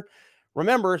border,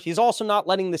 remember, he's also not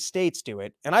letting the states do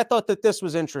it. And I thought that this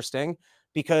was interesting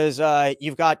because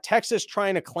you've got Texas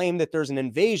trying to claim that there's an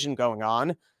invasion going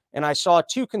on. And I saw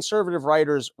two conservative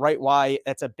writers write why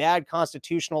that's a bad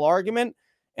constitutional argument.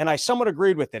 And I somewhat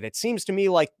agreed with it. It seems to me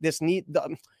like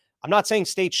I'm not saying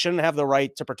states shouldn't have the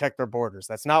right to protect their borders.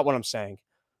 That's not what I'm saying.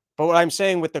 But what I'm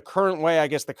saying with the current way, I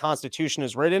guess the Constitution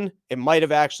is written, it might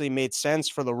have actually made sense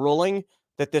for the ruling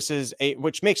that this is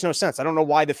which makes no sense. I don't know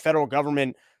why the federal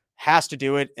government has to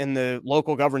do it and the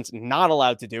local government's not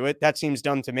allowed to do it. That seems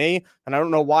dumb to me. And I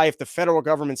don't know why, if the federal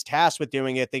government's tasked with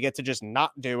doing it, they get to just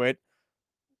not do it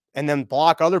and then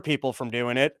block other people from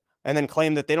doing it and then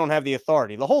claim that they don't have the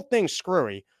authority. The whole thing's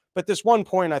screwy. But this one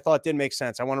point I thought did make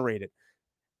sense. I want to read it.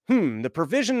 The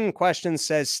provision in question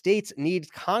says states need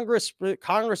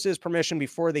Congress's permission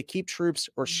before they keep troops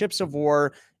or ships of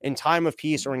war in time of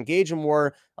peace or engage in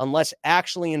war unless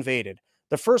actually invaded.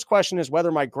 The first question is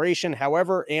whether migration,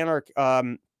 however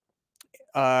I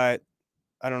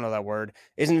don't know that word,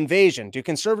 is an invasion. Do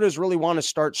conservatives really want to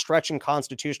start stretching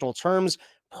constitutional terms?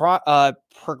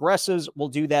 Progressives will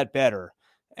do that better.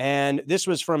 And this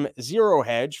was from Zero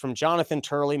Hedge, from Jonathan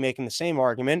Turley, making the same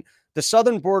argument. The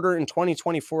southern border in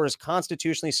 2024 is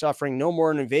constitutionally suffering no more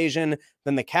an invasion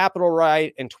than the Capitol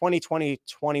riot in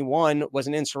 2021 was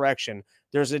an insurrection.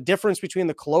 There's a difference between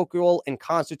the colloquial and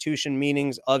constitution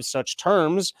meanings of such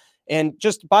terms. And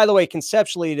just, by the way,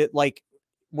 conceptually, that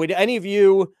would any of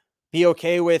you be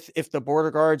okay with if the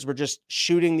border guards were just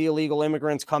shooting the illegal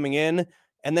immigrants coming in?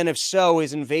 And then if so,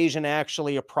 is invasion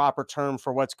actually a proper term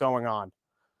for what's going on?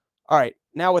 All right.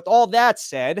 Now, with all that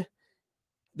said,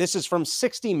 this is from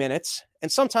 60 Minutes.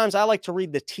 And sometimes I like to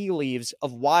read the tea leaves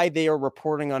of why they are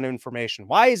reporting on information.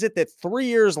 Why is it that 3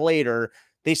 years later,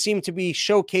 they seem to be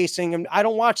showcasing, and I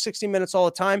don't watch 60 Minutes all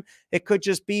the time. It could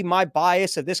just be my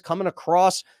bias of this coming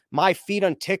across my feed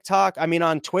on TikTok,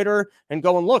 on Twitter, and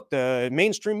going, look, the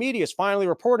mainstream media is finally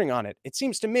reporting on it. It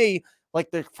seems to me like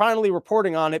they're finally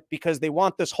reporting on it because they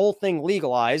want this whole thing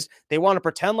legalized. They want to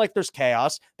pretend like there's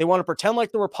chaos. They want to pretend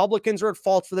like the Republicans are at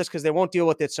fault for this because they won't deal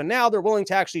with it. So now they're willing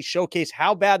to actually showcase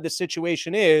how bad the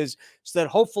situation is so that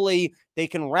hopefully they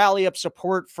can rally up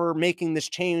support for making this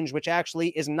change, which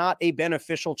actually is not a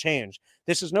beneficial change.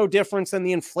 This is no difference than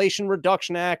the Inflation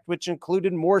Reduction Act, which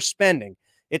included more spending.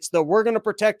 It's we're going to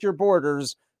protect your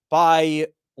borders by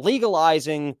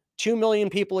legalizing 2 million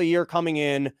people a year coming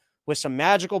in with some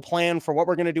magical plan for what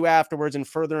we're going to do afterwards and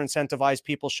further incentivize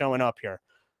people showing up here.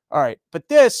 All right. But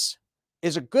this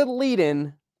is a good lead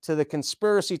in to the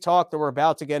conspiracy talk that we're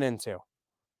about to get into.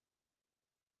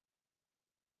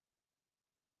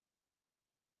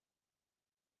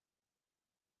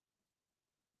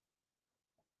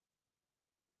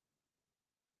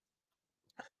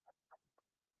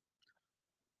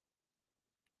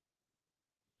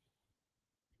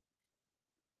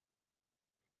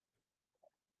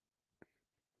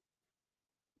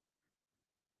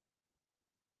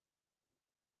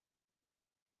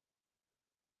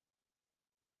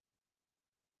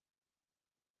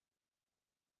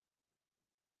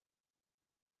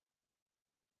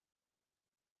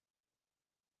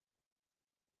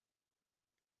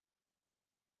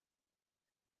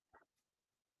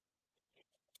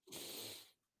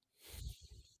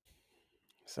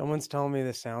 Someone's telling me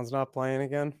the sound's not playing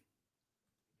again.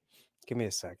 Give me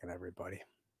a second, everybody.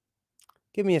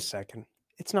 Give me a second.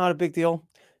 It's not a big deal.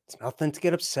 It's nothing to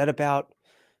get upset about.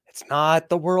 It's not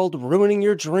the world ruining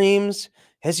your dreams.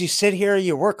 As you sit here,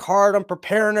 you work hard on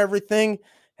preparing everything,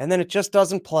 and then it just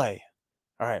doesn't play.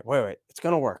 All right, wait. It's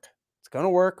going to work. It's going to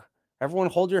work. Everyone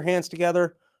hold your hands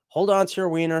together. Hold on to your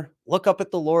wiener. Look up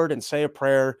at the Lord and say a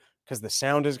prayer because the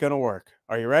sound is going to work.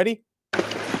 Are you ready?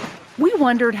 We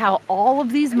wondered how all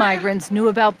of these migrants knew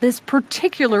about this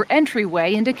particular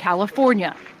entryway into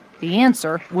California. The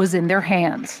answer was in their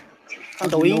hands. How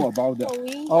do you know about that?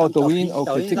 Oh, Douyin.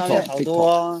 Okay,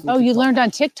 TikTok. Oh, you learned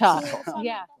on TikTok.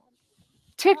 Yeah.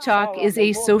 TikTok is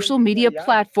a social media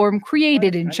platform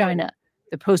created in China.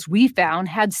 The post we found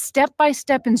had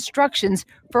step-by-step instructions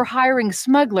for hiring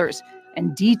smugglers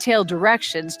and detailed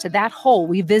directions to that hole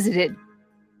we visited.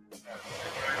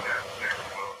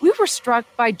 We were struck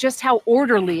by just how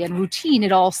orderly and routine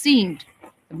it all seemed.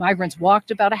 The migrants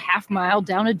walked about a half mile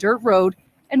down a dirt road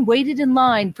and waited in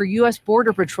line for U.S.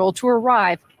 Border Patrol to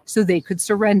arrive so they could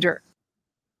surrender.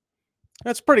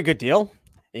 That's a pretty good deal.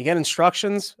 You get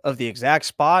instructions of the exact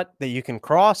spot that you can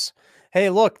cross. Hey,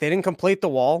 look, they didn't complete the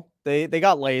wall. They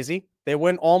got lazy. They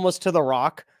went almost to the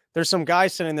rock. There's some guy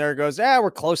sitting there who goes, we're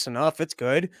close enough. It's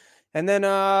good. And then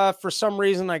for some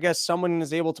reason, I guess someone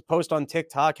is able to post on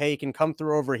TikTok, hey, you can come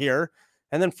through over here.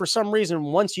 And then for some reason,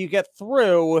 once you get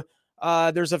through,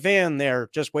 there's a van there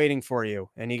just waiting for you.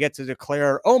 And you get to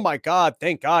declare, oh my God,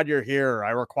 thank God you're here.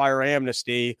 I require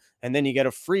amnesty. And then you get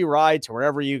a free ride to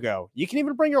wherever you go. You can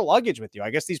even bring your luggage with you. I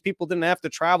guess these people didn't have to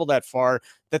travel that far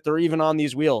that they're even on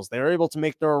these wheels. They were able to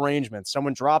make their arrangements.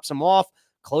 Someone drops them off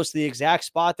close to the exact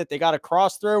spot that they got to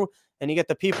cross through. And you get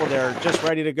the people there just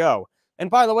ready to go. And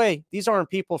by the way, these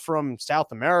aren't people from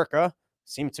South America.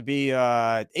 Seem to be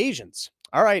Asians.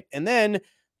 All right. And then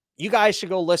you guys should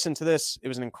go listen to this. It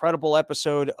was an incredible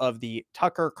episode of the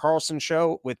Tucker Carlson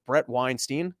show with Brett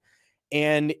Weinstein.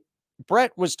 And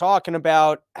Brett was talking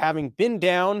about having been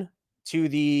down to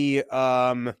the,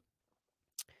 I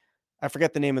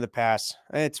forget the name of the pass.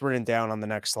 It's written down on the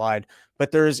next slide.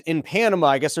 But there's in Panama,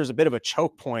 I guess there's a bit of a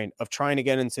choke point of trying to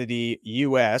get into the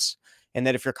U.S., and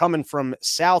that if you're coming from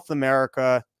South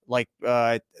America, like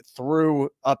through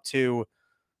up to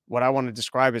what I want to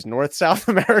describe as North South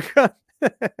America,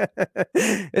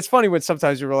 it's funny when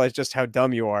sometimes you realize just how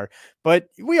dumb you are. But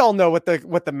we all know what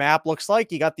the map looks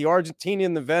like. You got the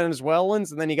Argentinian, the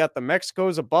Venezuelans, and then you got the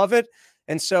Mexicos above it.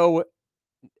 And so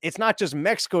it's not just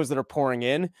Mexicos that are pouring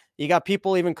in. You got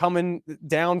people even coming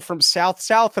down from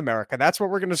South America. That's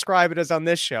what we're going to describe it as on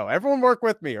this show. Everyone work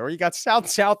with me. Or you got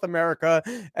South America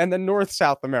and then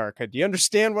South America. Do you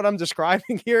understand what I'm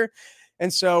describing here?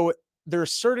 And so there are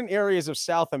certain areas of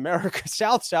South America,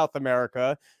 South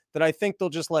America, that I think they'll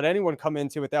just let anyone come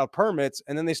into without permits,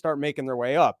 and then they start making their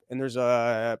way up. And there's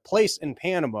a place in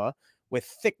Panama with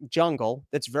thick jungle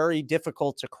that's very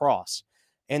difficult to cross.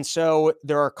 And so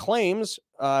there are claims,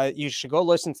 you should go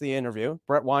listen to the interview.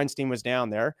 Brett Weinstein was down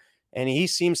there, and he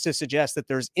seems to suggest that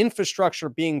there's infrastructure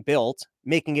being built,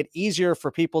 making it easier for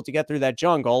people to get through that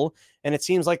jungle. And it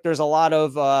seems like there's a lot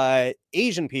of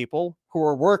Asian people who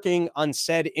are working on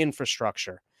said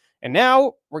infrastructure. And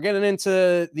now we're getting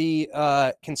into the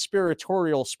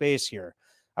conspiratorial space here.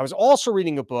 I was also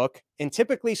reading a book, and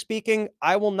typically speaking,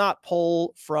 I will not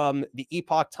pull from the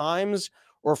Epoch Times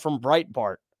or from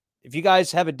Breitbart. If you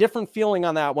guys have a different feeling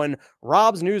on that one,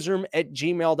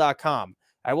 robsnewsroom@gmail.com.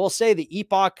 I will say the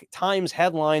Epoch Times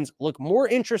headlines look more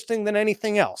interesting than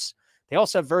anything else. They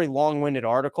also have very long-winded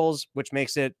articles, which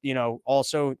makes it,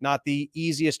 also not the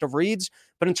easiest of reads.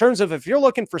 But in terms of if you're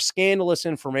looking for scandalous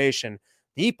information,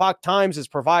 the Epoch Times is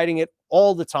providing it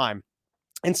all the time.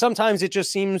 And sometimes it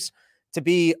just seems to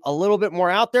be a little bit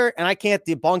more out there, and I can't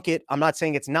debunk it. I'm not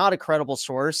saying it's not a credible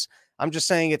source. I'm just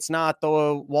saying it's not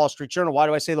the Wall Street Journal. Why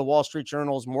do I say the Wall Street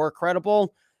Journal is more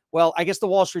credible? Well, I guess the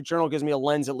Wall Street Journal gives me a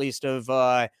lens, at least, of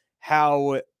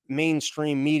how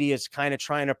mainstream media is kind of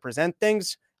trying to present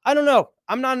things. I don't know.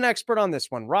 I'm not an expert on this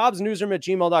one.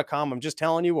 robsnewsroom@gmail.com. I'm just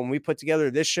telling you, when we put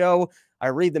together this show, I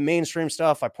read the mainstream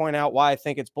stuff. I point out why I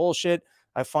think it's bullshit.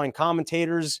 I find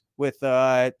commentators with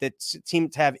that seem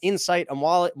to have insight on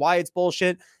why it's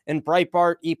bullshit. And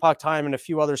Breitbart, Epoch Time, and a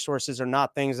few other sources are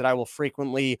not things that I will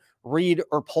frequently read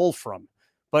or pull from.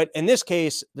 But in this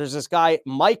case, there's this guy,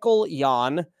 Michael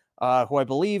Yan, who I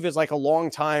believe is like a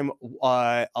longtime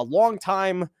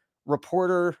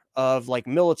reporter of like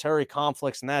military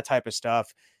conflicts and that type of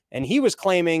stuff. And he was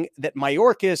claiming that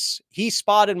he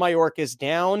spotted Mayorkas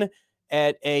down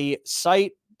at a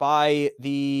site by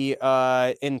the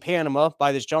in Panama,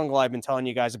 by this jungle I've been telling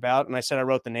you guys about. And I said I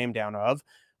wrote the name down of,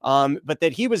 but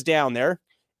that he was down there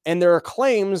And there are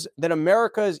claims that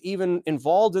America is even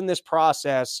involved in this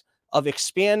process of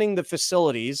expanding the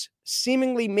facilities,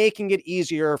 seemingly making it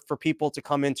easier for people to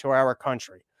come into our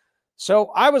country.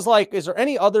 So I was like, is there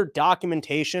any other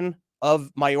documentation of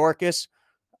Mayorkas,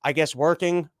 I guess,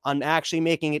 working on actually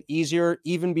making it easier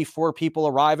even before people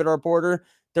arrive at our border?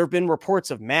 There have been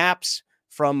reports of maps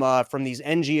from these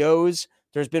NGOs.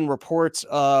 There's been reports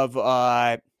of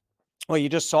well, you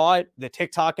just saw it, the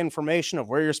TikTok information of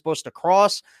where you're supposed to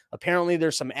cross. Apparently,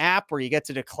 there's some app where you get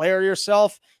to declare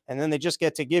yourself, and then they just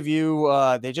get to give you,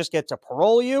 they just get to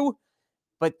parole you.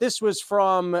 But this was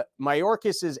from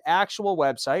Mayorkas's actual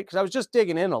website, because I was just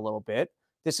digging in a little bit.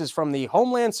 This is from the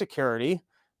Homeland Security,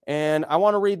 and I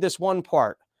want to read this one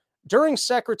part. During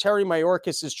Secretary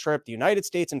Mayorkas's trip, the United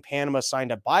States and Panama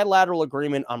signed a bilateral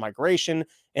agreement on migration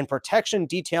and protection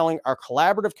detailing our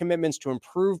collaborative commitments to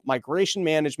improve migration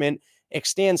management,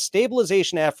 extend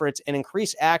stabilization efforts, and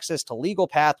increase access to legal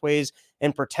pathways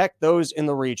and protect those in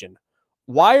the region.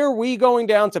 Why are we going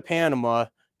down to Panama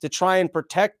to try and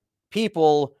protect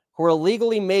people who are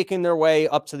illegally making their way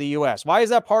up to the U.S.? Why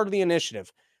is that part of the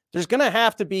initiative? There's going to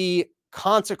have to be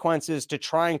consequences to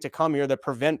trying to come here that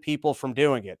prevent people from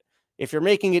doing it. If you're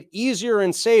making it easier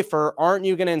and safer, aren't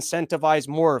you going to incentivize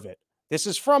more of it? This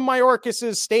is from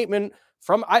Mayorkas's statement.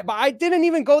 I didn't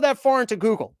even go that far into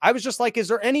Google. I was just like, is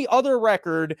there any other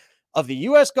record of the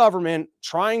U.S. government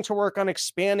trying to work on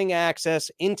expanding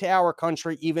access into our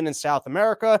country, even in South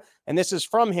America? And this is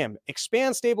from him.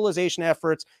 Expand stabilization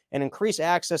efforts and increase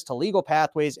access to legal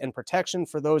pathways and protection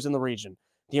for those in the region.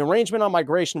 The arrangement on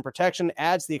migration protection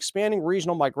adds the expanding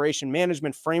regional migration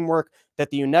management framework that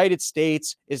the United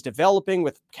States is developing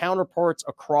with counterparts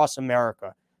across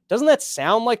America. Doesn't that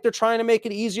sound like they're trying to make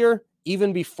it easier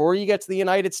even before you get to the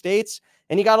United States?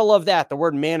 And you got to love that, the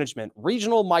word management,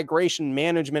 regional migration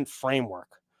management framework.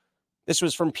 This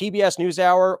was from PBS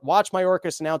NewsHour. Watch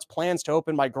Mayorkas announce plans to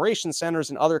open migration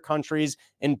centers in other countries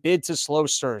and bid to slow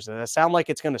surge. Does that sound like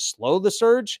it's going to slow the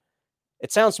surge?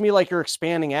 It sounds to me like you're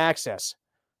expanding access.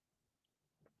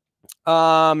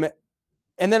 And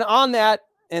then on that,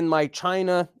 in my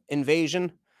China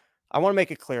invasion, I want to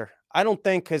make it clear. I don't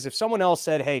think, because if someone else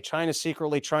said, hey, China's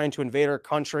secretly trying to invade our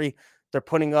country, they're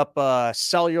putting up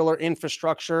cellular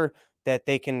infrastructure that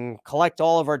they can collect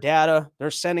all of our data.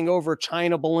 They're sending over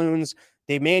China balloons.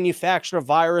 They manufacture a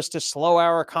virus to slow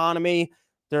our economy.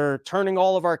 They're turning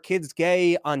all of our kids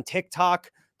gay on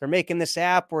TikTok. They're making this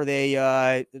app where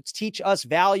they teach us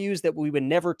values that we would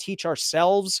never teach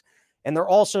ourselves. And they're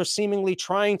also seemingly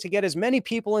trying to get as many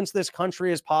people into this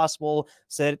country as possible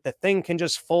so that the thing can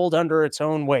just fold under its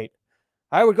own weight.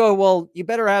 I would go, well, you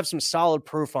better have some solid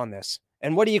proof on this.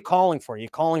 And what are you calling for? Are you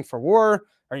calling for war?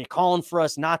 Are you calling for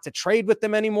us not to trade with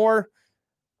them anymore?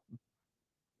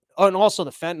 Oh, and also the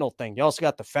fentanyl thing. You also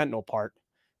got the fentanyl part.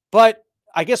 But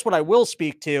I guess what I will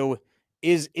speak to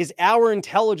is our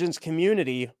intelligence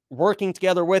community working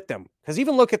together with them? Because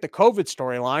even look at the COVID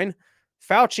storyline.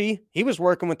 Fauci, he was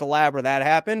working with the lab where that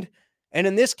happened. And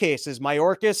in this case, is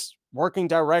Mayorkas working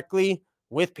directly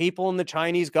with people in the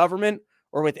Chinese government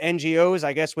or with NGOs,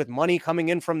 I guess, with money coming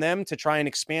in from them to try and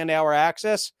expand our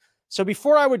access? So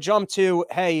before I would jump to,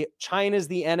 hey, China's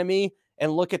the enemy,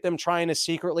 and look at them trying to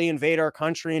secretly invade our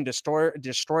country and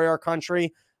destroy our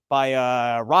country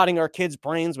by rotting our kids'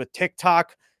 brains with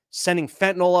TikTok, sending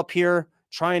fentanyl up here,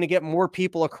 trying to get more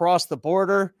people across the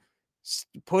border,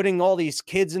 putting all these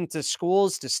kids into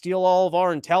schools to steal all of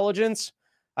our intelligence,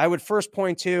 I would first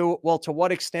point to, well, to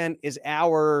what extent is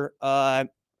our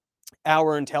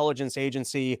intelligence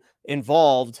agency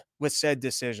involved with said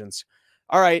decisions?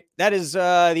 All right, that is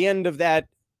the end of that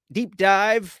deep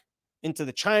dive into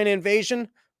the China invasion,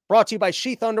 brought to you by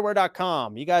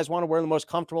sheathunderwear.com. You guys want to wear the most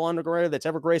comfortable underwear that's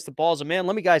ever graced the balls of man?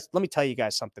 Let me tell you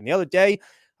guys something. The other day,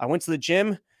 I went to the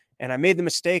gym, and I made the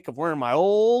mistake of wearing my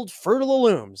old Fruit of the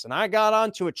Looms. And I got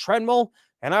onto a treadmill,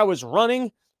 and I was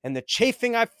running, and the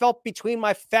chafing I felt between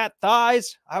my fat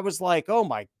thighs, I was like, oh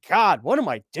my God, what am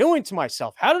I doing to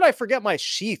myself? How did I forget my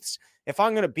sheaths if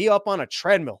I'm going to be up on a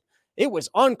treadmill? It was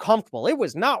uncomfortable. It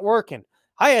was not working.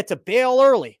 I had to bail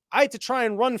early. I had to try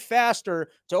and run faster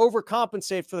to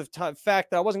overcompensate for the fact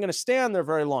that I wasn't going to stand there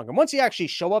very long. And once you actually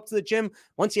show up to the gym,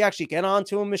 once you actually get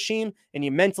onto a machine and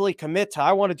you mentally commit to,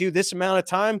 I want to do this amount of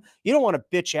time, you don't want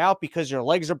to bitch out because your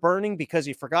legs are burning because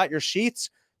you forgot your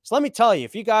sheaths. So let me tell you,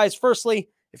 if you guys, firstly,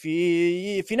 if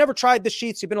you never tried the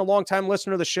sheaths, you've been a long time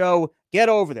listener to the show, get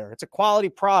over there. It's a quality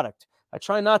product. I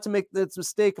try not to make this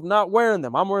mistake of not wearing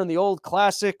them. I'm wearing the old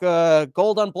classic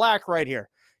gold on black right here.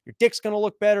 Your dick's going to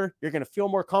look better. You're going to feel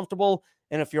more comfortable.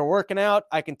 And if you're working out,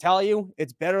 I can tell you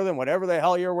it's better than whatever the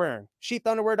hell you're wearing.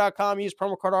 Sheathunderwear.com. Use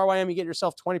promo code RYM. You get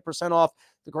yourself 20% off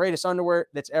the greatest underwear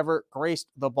that's ever graced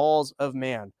the balls of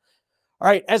man. All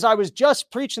right, as I was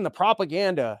just preaching the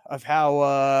propaganda of how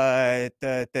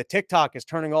the TikTok is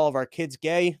turning all of our kids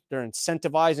gay, they're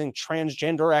incentivizing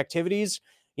transgender activities.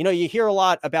 You know, you hear a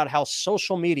lot about how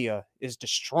social media is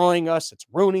destroying us. It's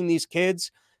ruining these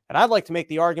kids. And I'd like to make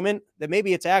the argument that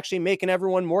maybe it's actually making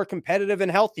everyone more competitive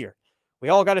and healthier. We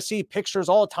all got to see pictures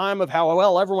all the time of how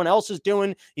well everyone else is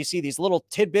doing. You see these little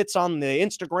tidbits on the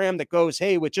Instagram that goes,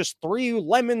 hey, with just 3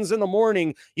 lemons in the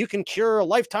morning, you can cure a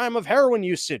lifetime of heroin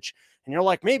usage. And you're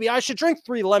like, maybe I should drink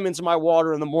 3 lemons in my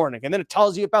water in the morning. And then it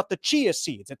tells you about the chia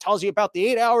seeds. It tells you about the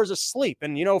 8 hours of sleep.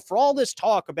 And, you know, for all this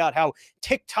talk about how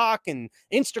TikTok and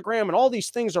Instagram and all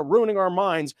these things are ruining our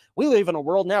minds, we live in a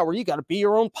world now where you got to be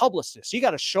your own publicist. You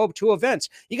got to show up to events.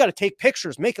 You got to take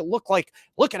pictures, make it look like,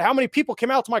 look at how many people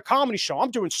came out to my comedy show. I'm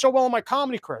doing so well in my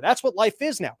comedy career. That's what life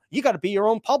is now. You got to be your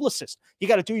own publicist. You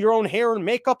got to do your own hair and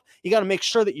makeup. You got to make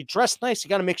sure that you dress nice. You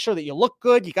got to make sure that you look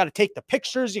good. You got to take the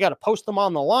pictures. You got to post them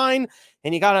on the line.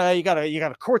 And you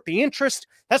gotta court the interest.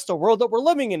 That's the world that we're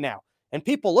living in now. And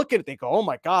people look at it, they go, oh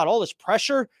my God, all this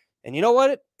pressure. And you know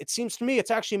what? It seems to me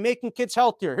it's actually making kids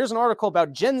healthier. Here's an article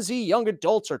about Gen Z young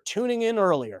adults are tuning in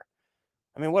earlier.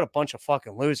 I mean, what a bunch of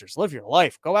fucking losers. Live your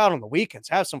life. Go out on the weekends.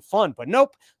 Have some fun. But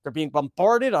nope, they're being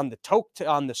bombarded on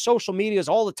the social medias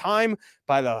all the time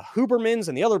by the Hubermans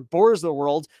and the other bores of the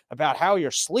world about how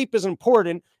your sleep is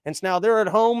important. And so now they're at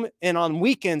home, and on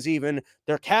weekends even,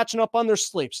 they're catching up on their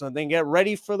sleep so that they can get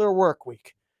ready for their work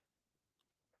week.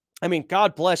 I mean,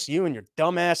 God bless you and your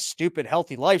dumbass, stupid,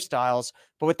 healthy lifestyles.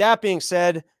 But with that being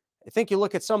said, I think you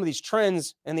look at some of these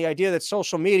trends and the idea that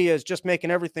social media is just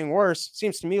making everything worse. It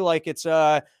seems to me like it's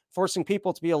forcing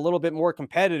people to be a little bit more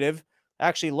competitive,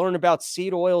 actually learn about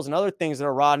seed oils and other things that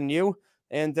are rotting you,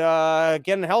 and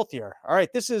getting healthier. All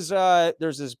right, this is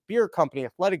there's this beer company,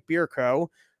 Athletic Beer Co.,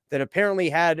 that apparently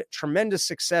had tremendous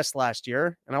success last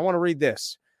year. And I want to read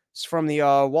this. It's from the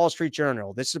Wall Street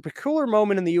Journal. This is a peculiar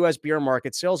moment in the U.S. beer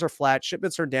market. Sales are flat,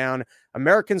 shipments are down,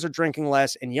 Americans are drinking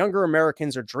less, and younger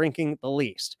Americans are drinking the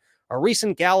least. A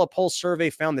recent Gallup poll survey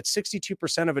found that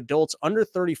 62% of adults under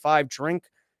 35 drink,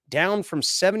 down from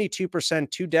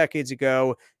 72% 2 decades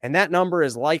ago, and that number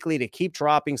is likely to keep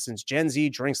dropping since Gen Z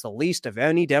drinks the least of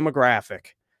any demographic.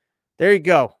 There you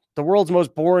go. The world's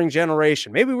most boring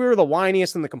generation. Maybe we were the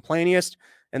whiniest and the complainiest,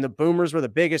 and the boomers were the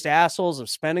biggest assholes of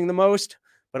spending the most,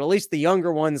 but at least the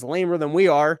younger ones lamer than we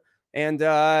are, and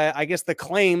I guess the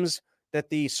claims that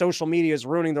the social media is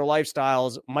ruining their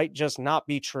lifestyles might just not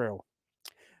be true.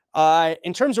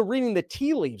 In terms of reading the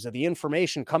tea leaves of the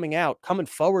information coming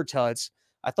forward to us,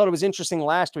 I thought it was interesting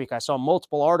last week. I saw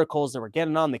multiple articles that were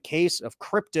getting on the case of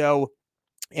crypto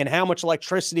and how much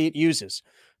electricity it uses.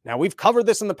 Now, we've covered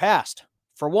this in the past.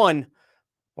 For one,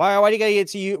 why do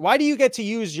you get to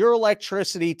use your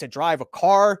electricity to drive a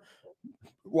car,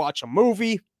 watch a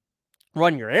movie,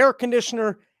 run your air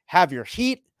conditioner, have your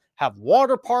heat, have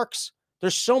water parks?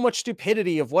 There's so much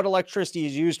stupidity of what electricity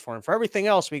is used for. And for everything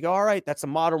else, we go, all right, that's the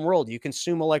modern world. You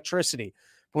consume electricity.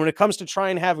 But when it comes to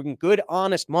trying to having good,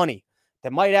 honest money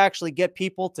that might actually get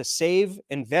people to save,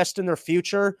 invest in their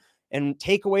future, and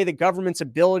take away the government's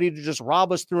ability to just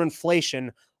rob us through inflation,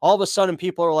 all of a sudden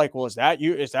people are like, well, is that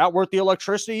worth the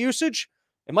electricity usage?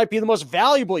 It might be the most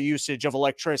valuable usage of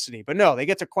electricity. But no, they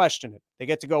get to question it. They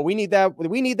get to go, we need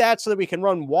that so that we can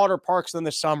run water parks in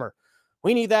the summer.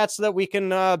 We need that so that we can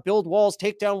build walls,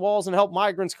 take down walls, and help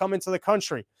migrants come into the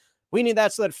country. We need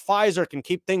that so that Pfizer can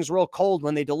keep things real cold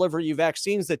when they deliver you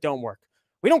vaccines that don't work.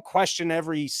 We don't question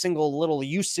every single little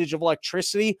usage of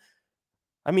electricity.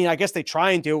 I mean, I guess they try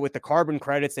and do it with the carbon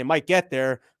credits. They might get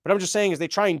there. But I'm just saying is they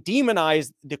try and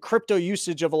demonize the crypto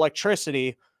usage of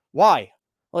electricity. Why?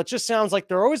 Well, it just sounds like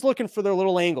they're always looking for their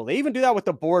little angle. They even do that with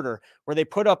the border where they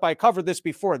put up, I covered this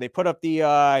before, they put up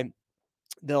the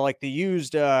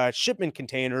used shipment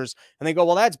containers, and they go,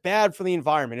 well, that's bad for the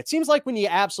environment. It seems like when you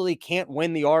absolutely can't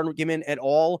win the argument at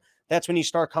all, that's when you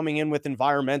start coming in with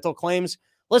environmental claims.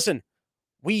 Listen,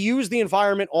 we use the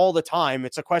environment all the time.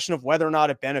 It's a question of whether or not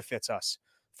it benefits us.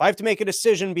 If I have to make a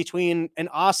decision between an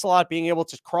ocelot being able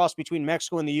to cross between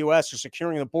Mexico and the U.S. or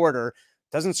securing the border,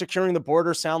 doesn't securing the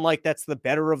border sound like that's the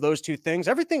better of those two things?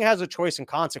 Everything has a choice and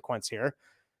consequence here.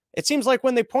 It seems like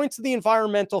when they point to the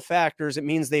environmental factors, it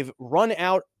means they've run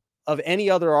out of any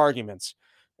other arguments.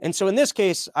 And so in this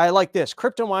case, I like this.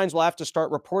 Crypto mines will have to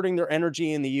start reporting their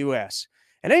energy in the U.S.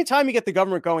 And anytime you get the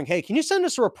government going, hey, can you send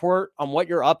us a report on what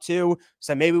you're up to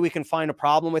so maybe we can find a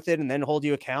problem with it and then hold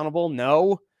you accountable?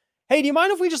 No. hey, do you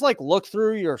mind if we just like look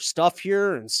through your stuff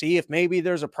here and see if maybe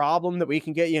there's a problem that we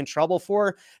can get you in trouble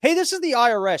for? Hey, this is the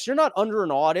IRS. You're not under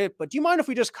an audit, but do you mind if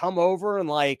we just come over and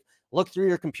like look through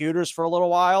your computers for a little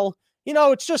while?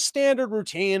 It's just standard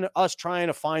routine, us trying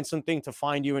to find something to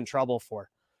find you in trouble for.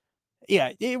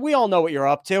 Yeah, we all know what you're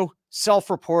up to.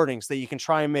 Self-reportings that you can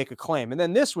try and make a claim. And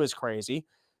then this was crazy.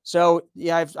 So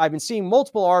yeah, I've been seeing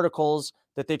multiple articles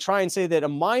that they try and say that a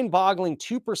mind-boggling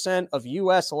 2% of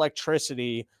U.S.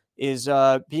 electricity is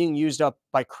being used up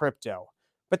by crypto.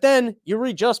 But then you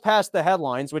read just past the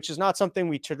headlines, which is not something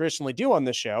we traditionally do on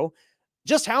this show.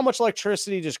 Just how much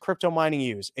electricity does crypto mining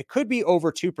use? It could be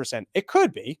over 2%. It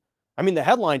could be. I mean, the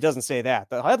headline doesn't say that.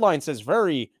 The headline says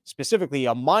very specifically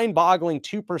a mind-boggling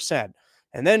 2%.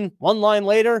 And then one line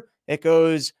later, it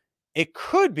goes, it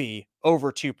could be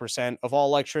over 2% of all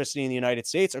electricity in the United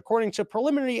States, according to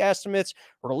preliminary estimates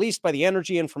released by the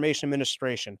Energy Information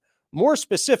Administration. More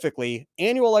specifically,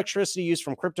 annual electricity use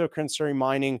from cryptocurrency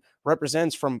mining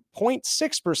represents from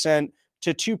 0.6%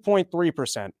 to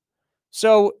 2.3%.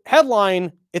 So,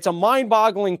 headline, it's a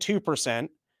mind-boggling 2%.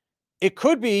 It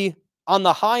could be on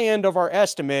the high end of our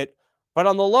estimate, but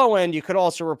on the low end, you could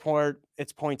also report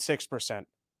it's 0.6%.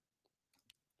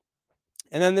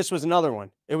 And then this was another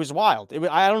one. It was wild.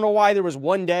 I don't know why there was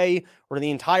one day where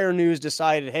the entire news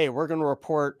decided, hey, we're going to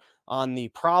report on the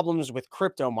problems with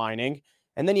crypto mining.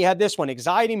 And then you had this one,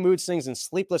 anxiety, mood swings, and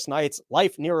sleepless nights,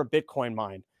 life near a Bitcoin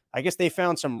mine. I guess they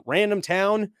found some random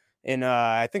town in,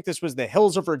 I think this was the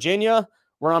hills of Virginia,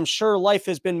 where I'm sure life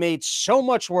has been made so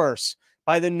much worse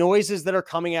by the noises that are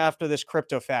coming after this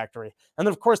crypto factory. And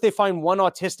then, of course, they find one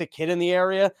autistic kid in the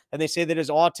area, and they say that his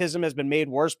autism has been made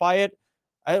worse by it.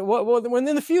 When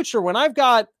in the future, when I've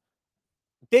got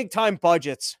big time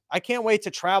budgets, I can't wait to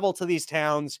travel to these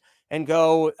towns and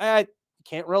go,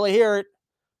 can't really hear it.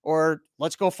 Or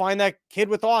let's go find that kid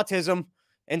with autism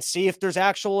and see if there's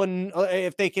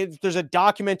if there's a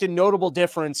documented notable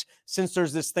difference since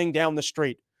there's this thing down the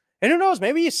street. And who knows,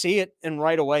 maybe you see it and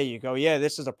right away you go, yeah,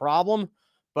 this is a problem.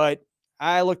 But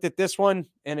I looked at this one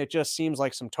and it just seems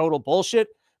like some total bullshit.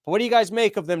 But what do you guys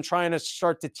make of them trying to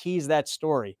start to tease that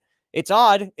story? It's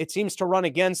odd. It seems to run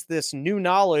against this new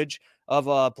knowledge of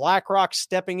BlackRock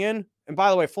stepping in. And by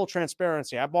the way, full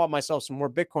transparency, I bought myself some more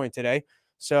Bitcoin today.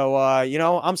 So,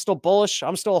 I'm still bullish.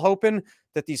 I'm still hoping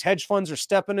that these hedge funds are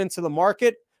stepping into the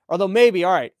market. Although maybe,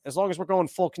 all right, as long as we're going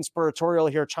full conspiratorial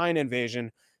here, China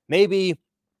invasion, maybe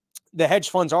the hedge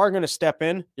funds are going to step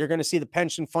in. You're going to see the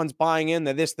pension funds buying in,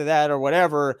 the this, the that, or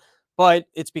whatever. But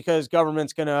it's because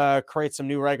government's going to create some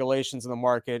new regulations in the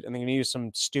market and they're going to use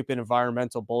some stupid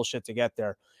environmental bullshit to get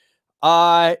there.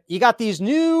 You got these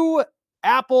new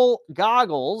Apple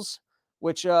goggles,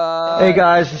 which hey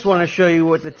guys, just want to show you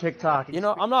what the TikTok is.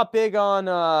 I'm not big on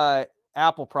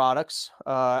Apple products.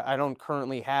 I don't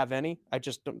currently have any. I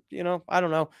just I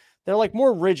don't know. They're like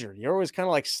more rigid. You're always kind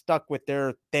of like stuck with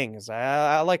their things.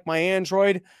 I like my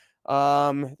Android.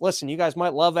 Listen, you guys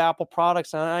might love Apple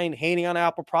products. I ain't hating on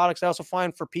Apple products. I also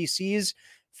find for PCs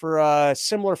for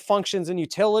similar functions and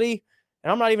utility.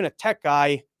 And I'm not even a tech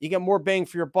guy. You get more bang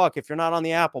for your buck if you're not on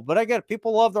the Apple. But I get it.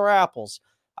 People love their Apples.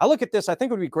 I look at this. I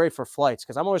think it would be great for flights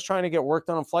because I'm always trying to get work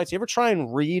done on flights. You ever try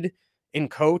and read in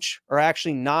coach or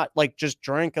actually not like just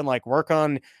drink and like work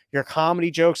on your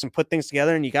comedy jokes and put things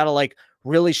together and you got to like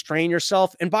really strain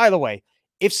yourself? And by the way,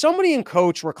 if somebody in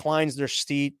coach reclines their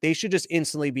seat, they should just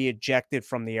instantly be ejected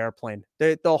from the airplane.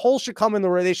 The hole should come in the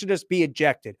way. They should just be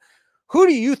ejected. Who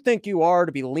do you think you are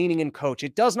to be leaning in coach?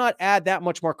 It does not add that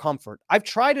much more comfort. I've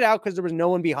tried it out because there was no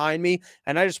one behind me,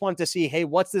 and I just wanted to see, hey,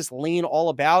 what's this lean all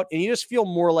about? And you just feel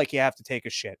more like you have to take a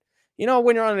shit. When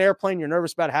you're on an airplane, you're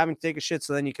nervous about having to take a shit,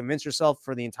 so then you convince yourself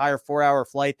for the entire 4-hour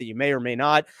flight that you may or may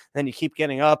not. Then you keep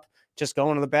getting up, just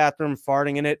going to the bathroom,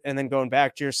 farting in it, and then going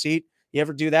back to your seat. You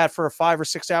ever do that for a 5 or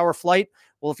 6 hour flight?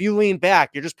 Well, if you lean back,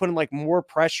 you're just putting like more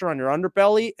pressure on your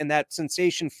underbelly and that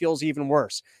sensation feels even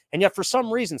worse. And yet for some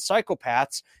reason,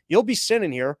 psychopaths, you'll be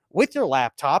sitting here with your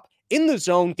laptop in the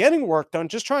zone, getting work done,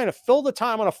 just trying to fill the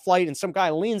time on a flight and some guy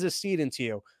leans his seat into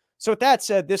you. So with that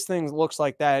said, this thing looks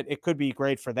like that. It could be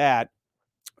great for that.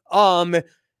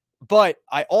 But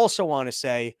I also want to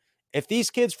say, if these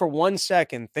kids for 1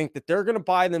 second think that they're going to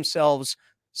buy themselves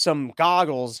some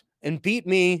goggles and beat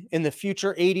me in the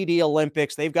future ADD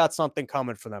Olympics, they've got something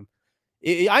coming for them.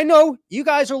 I know you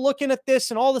guys are looking at this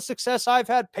and all the success I've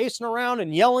had pacing around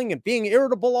and yelling and being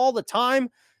irritable all the time.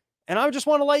 And I just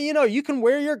want to let you know, you can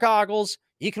wear your goggles.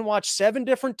 You can watch 7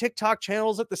 different TikTok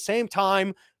channels at the same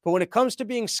time. But when it comes to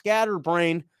being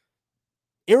scatterbrained,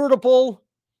 irritable,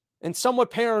 and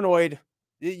somewhat paranoid,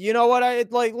 you know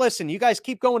what? Listen, you guys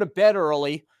keep going to bed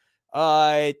early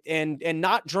and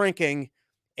not drinking.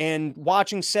 and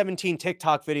watching 17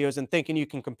 TikTok videos and thinking you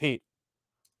can compete.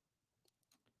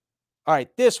 All right,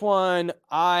 this one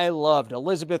I loved.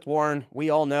 Elizabeth Warren, we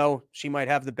all know she might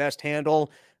have the best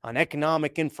handle on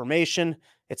economic information.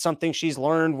 It's something she's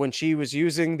learned when she was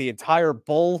using the entire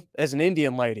bull as an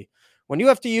Indian lady. When you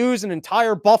have to use an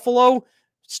entire buffalo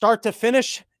start to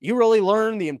finish, you really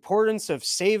learn the importance of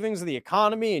savings of the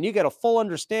economy, and you get a full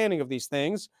understanding of these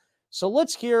things. So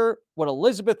let's hear what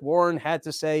Elizabeth Warren had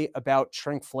to say about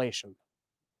shrinkflation.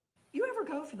 You ever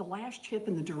go for the last chip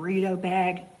in the Dorito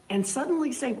bag and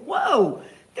suddenly say, whoa,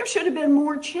 there should have been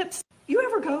more chips? You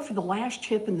ever go for the last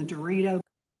chip in the Dorito?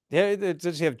 Yeah,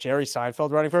 does she have Jerry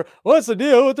Seinfeld running for her? What's the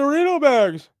deal with Dorito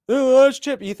bags? The last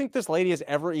chip. You think this lady has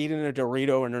ever eaten a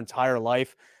Dorito in her entire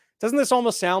life? Doesn't this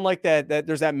almost sound like that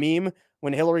there's that meme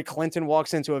when Hillary Clinton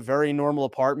walks into a very normal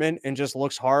apartment and just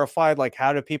looks horrified, like,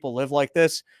 how do people live like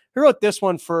this? Who wrote this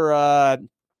one for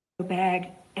bag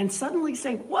and suddenly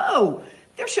say, whoa,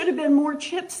 there should have been more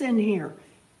chips in here?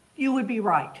 You would be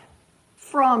right.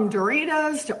 From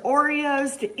Doritos to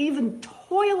Oreos to even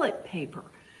toilet paper.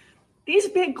 These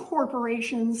big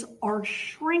corporations are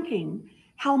shrinking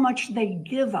how much they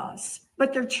give us,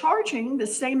 but they're charging the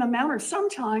same amount or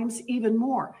sometimes even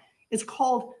more. It's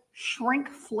called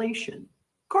shrinkflation.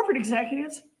 Corporate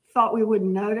executives thought we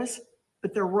wouldn't notice,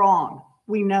 but they're wrong.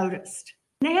 We noticed.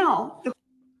 Now,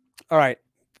 all right,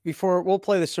 before we'll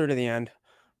play this through to the end,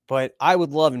 but I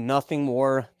would love nothing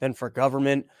more than for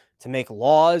government to make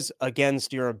laws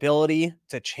against your ability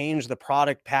to change the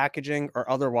product packaging or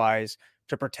otherwise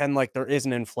to pretend like there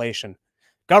isn't inflation.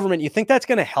 Government, you think that's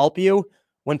going to help you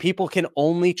when people can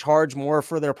only charge more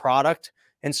for their product?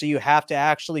 And so you have to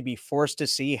actually be forced to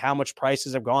see how much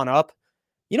prices have gone up.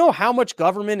 You know how much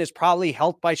government is probably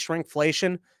helped by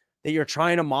shrinkflation that you're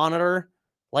trying to monitor,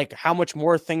 like how much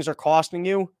more things are costing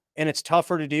you. And it's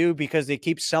tougher to do because they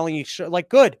keep selling you like,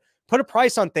 good, put a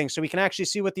price on things so we can actually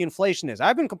see what the inflation is.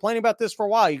 I've been complaining about this for a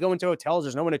while. You go into hotels,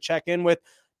 there's no one to check in with.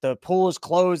 The pool is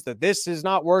closed, that this is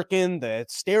not working, the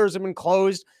stairs have been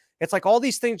closed. It's like all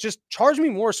these things, just charge me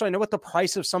more so I know what the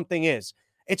price of something is.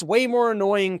 It's way more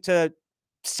annoying to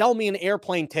sell me an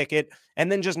airplane ticket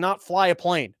and then just not fly a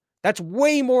plane. That's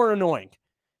way more annoying.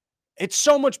 It's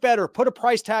so much better. Put a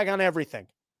price tag on everything.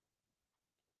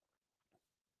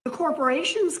 the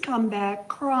corporations come back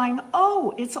crying,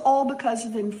 oh, it's all because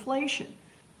of inflation.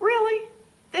 Really?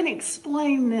 Then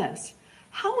explain this.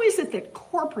 How is it that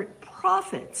corporate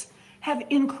profits have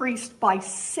increased by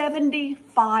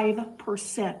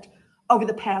 75% over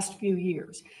the past few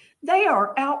years? They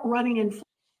are outrunning inflation.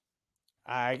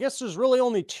 I guess there's really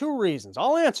only two reasons.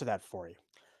 I'll answer that for you.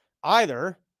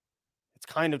 Either it's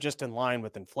kind of just in line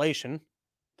with inflation.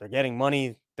 They're getting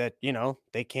money that,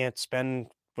 they can't spend,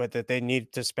 but that they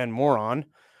need to spend more on.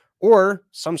 Or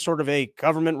some sort of a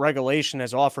government regulation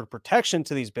has offered protection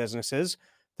to these businesses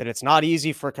that it's not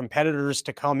easy for competitors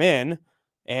to come in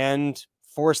and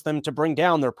force them to bring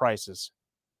down their prices.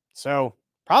 So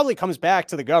probably comes back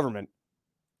to the government.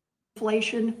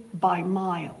 Inflation by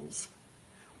miles.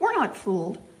 We're not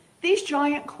fooled. These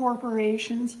giant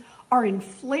corporations are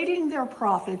inflating their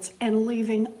profits and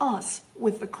leaving us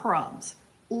with the crumbs.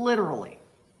 Literally.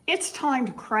 It's time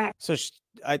to crack. So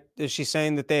is she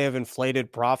saying that they have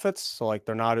inflated profits? So like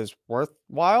they're not as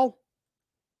worthwhile?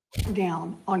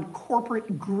 Down on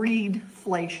corporate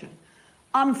greedflation.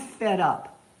 I'm fed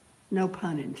up. No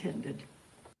pun intended.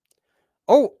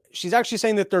 Oh, she's actually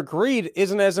saying that their greed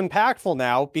isn't as impactful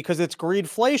now because it's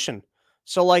greedflation.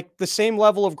 So like the same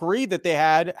level of greed that they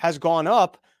had has gone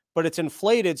up, but it's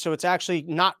inflated. So it's actually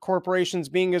not corporations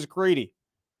being as greedy.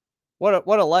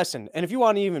 What a lesson. And if you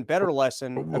want an even better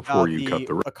lesson about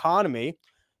the economy,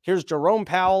 here's Jerome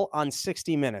Powell on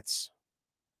 60 Minutes.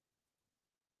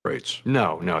 Rates.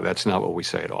 No, that's not what we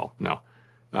say at all. No.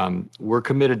 We're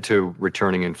committed to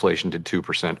returning inflation to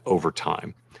 2% over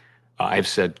time. I've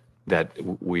said that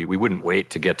we wouldn't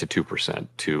wait to get to 2%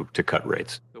 to cut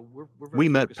rates. We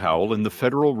met Powell in the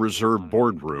Federal Reserve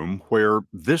boardroom, where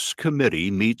this committee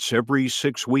meets every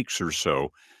 6 weeks or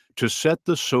so to set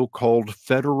the so-called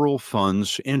federal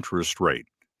funds interest rate,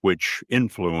 which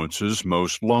influences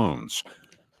most loans.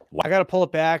 I got to pull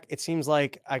it back. It seems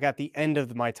like I got the end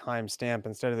of my timestamp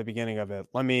instead of the beginning of it.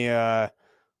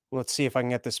 Let's see if I can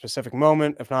get the specific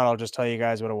moment. If not, I'll just tell you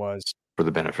guys what it was. For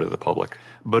the benefit of the public.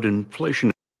 But inflation,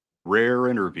 rare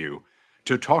interview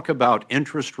to talk about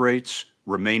interest rates,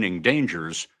 remaining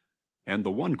dangers, and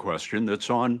the one question that's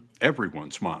on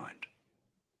everyone's mind.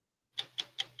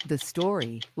 The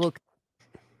story will...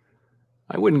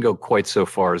 I wouldn't go quite so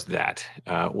far as that.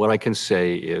 What I can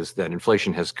say is that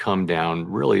inflation has come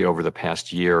down really over the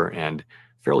past year, and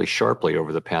fairly sharply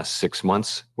over the past 6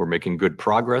 months. We're making good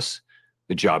progress.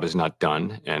 The job is not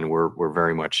done, and we're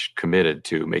very much committed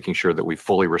to making sure that we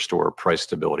fully restore price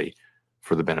stability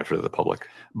for the benefit of the public.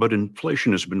 But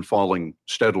inflation has been falling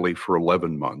steadily for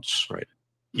 11 months. Right.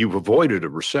 You've avoided a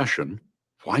recession.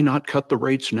 Why not cut the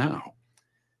rates now?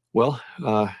 Well,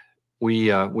 we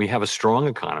have a strong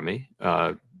economy.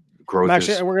 Growth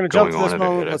Actually, is we're going to jump going to this on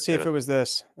moment. Let's see if it was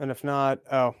this. And if not,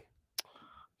 oh,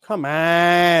 come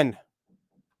on.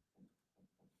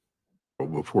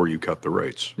 Before you cut the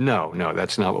rates. No,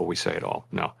 that's not what we say at all.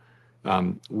 No.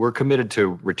 We're committed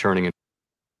to returning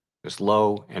as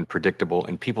low and predictable,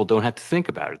 and people don't have to think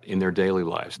about it in their daily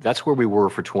lives. That's where we were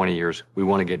for 20 years. We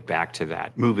want to get back to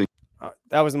that.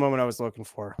 That was the moment I was looking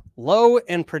for. Low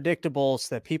and predictable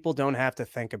so that people don't have to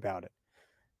think about it.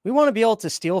 We want to be able to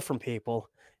steal from people,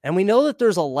 and we know that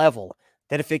there's a level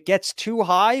that if it gets too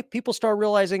high, people start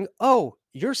realizing, oh,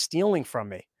 you're stealing from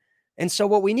me. And so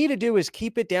what we need to do is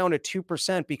keep it down to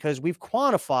 2% because we've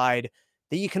quantified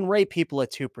that you can rate people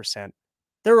at 2%.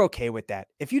 They're okay with that.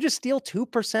 If you just steal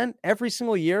 2% every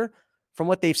single year from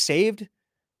what they've saved,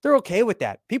 they're okay with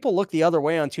that. People look the other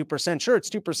way on 2%. Sure,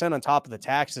 it's 2% on top of the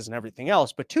taxes and everything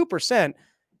else, but 2%,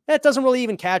 that doesn't really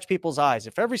even catch people's eyes.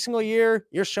 If every single year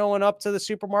you're showing up to the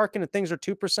supermarket and things are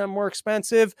 2% more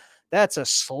expensive, that's a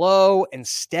slow and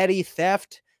steady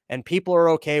theft, and people are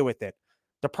okay with it.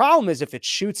 The problem is if it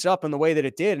shoots up in the way that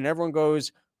it did and everyone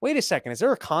goes, wait a second, is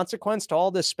there a consequence to all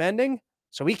this spending?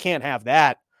 So we can't have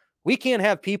that. We can't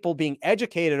have people being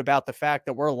educated about the fact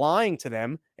that we're lying to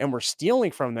them and we're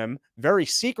stealing from them very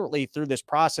secretly through this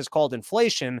process called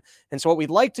inflation. And so what we'd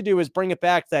like to do is bring it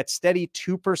back to that steady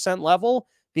 2% level,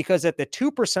 because at the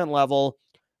 2% level,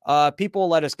 people will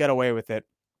let us get away with it.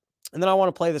 And then I want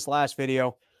to play this last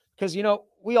video because,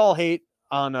 we all hate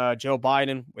on Joe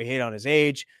Biden. We hate on his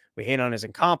age. We hate on his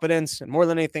incompetence. And more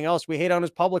than anything else, we hate on his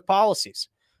public policies.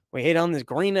 We hate on this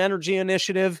green energy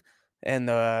initiative and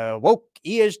the woke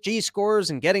ESG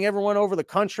scores and getting everyone over the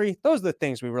country. Those are the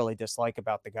things we really dislike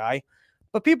about the guy.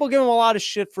 But people give him a lot of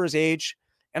shit for his age.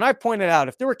 And I pointed out,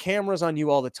 if there were cameras on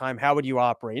you all the time, how would you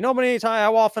operate?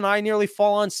 How often I nearly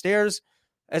fall on stairs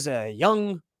as a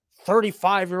young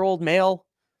 35-year-old male.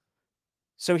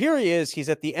 So here he is. He's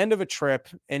at the end of a trip,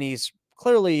 and he's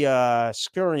clearly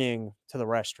scurrying to the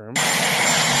restroom. Let's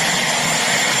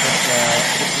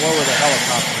lower the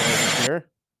helicopter over here.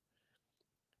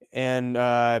 And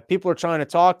people are trying to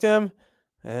talk to him,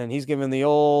 and he's giving the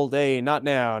old, hey, not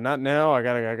now. I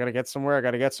gotta get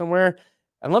somewhere.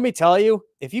 And let me tell you,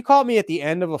 if you caught me at the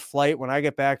end of a flight when I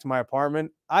get back to my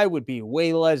apartment, I would be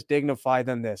way less dignified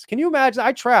than this. Can you imagine?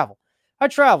 I travel.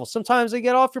 Sometimes you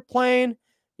get off your plane,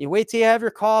 you wait till you have your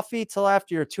coffee till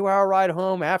after your 2-hour ride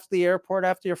home, after the airport,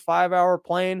 after your 5-hour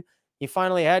plane. You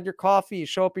finally had your coffee, you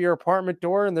show up at your apartment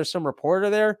door, and there's some reporter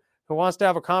there who wants to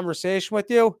have a conversation with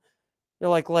you. You're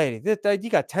like, lady, you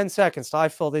got 10 seconds till I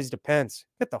fill these depends.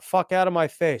 Get the fuck out of my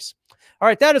face. All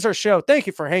right, that is our show. Thank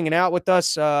you for hanging out with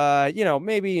us.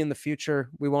 Maybe in the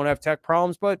future we won't have tech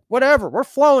problems, but whatever. We're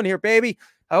flowing here, baby.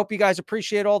 I hope you guys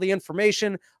appreciate all the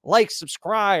information. Like,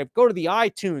 subscribe, go to the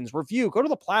iTunes, review, go to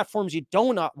the platforms you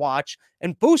do not watch,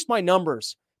 and boost my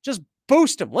numbers. Just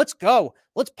boost them. Let's go.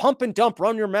 Let's pump and dump,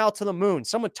 run your mouth to the moon.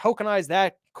 Someone tokenize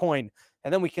that coin,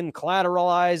 and then we can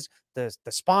collateralize the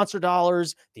sponsor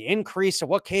dollars, the increase of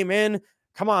what came in.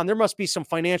 Come on, there must be some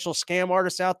financial scam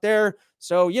artists out there.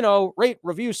 So, rate,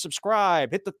 review,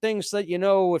 subscribe, hit the things so that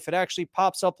if it actually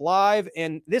pops up live.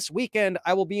 And this weekend,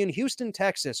 I will be in Houston,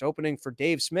 Texas, opening for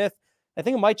Dave Smith. I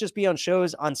think it might just be on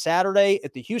shows on Saturday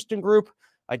at the Houston group.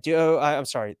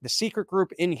 The Secret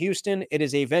Group in Houston. It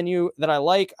is a venue that I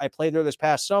like. I played there this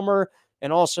past summer.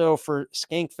 And also for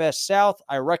Skankfest South,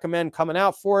 I recommend coming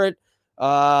out for it.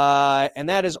 And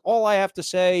that is all I have to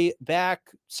say. Back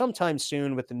sometime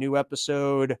soon with the new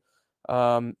episode.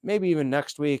 Maybe even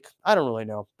next week. I don't really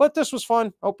know. But this was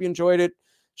fun. Hope you enjoyed it.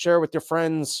 Share it with your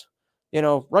friends.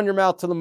 Run your mouth to the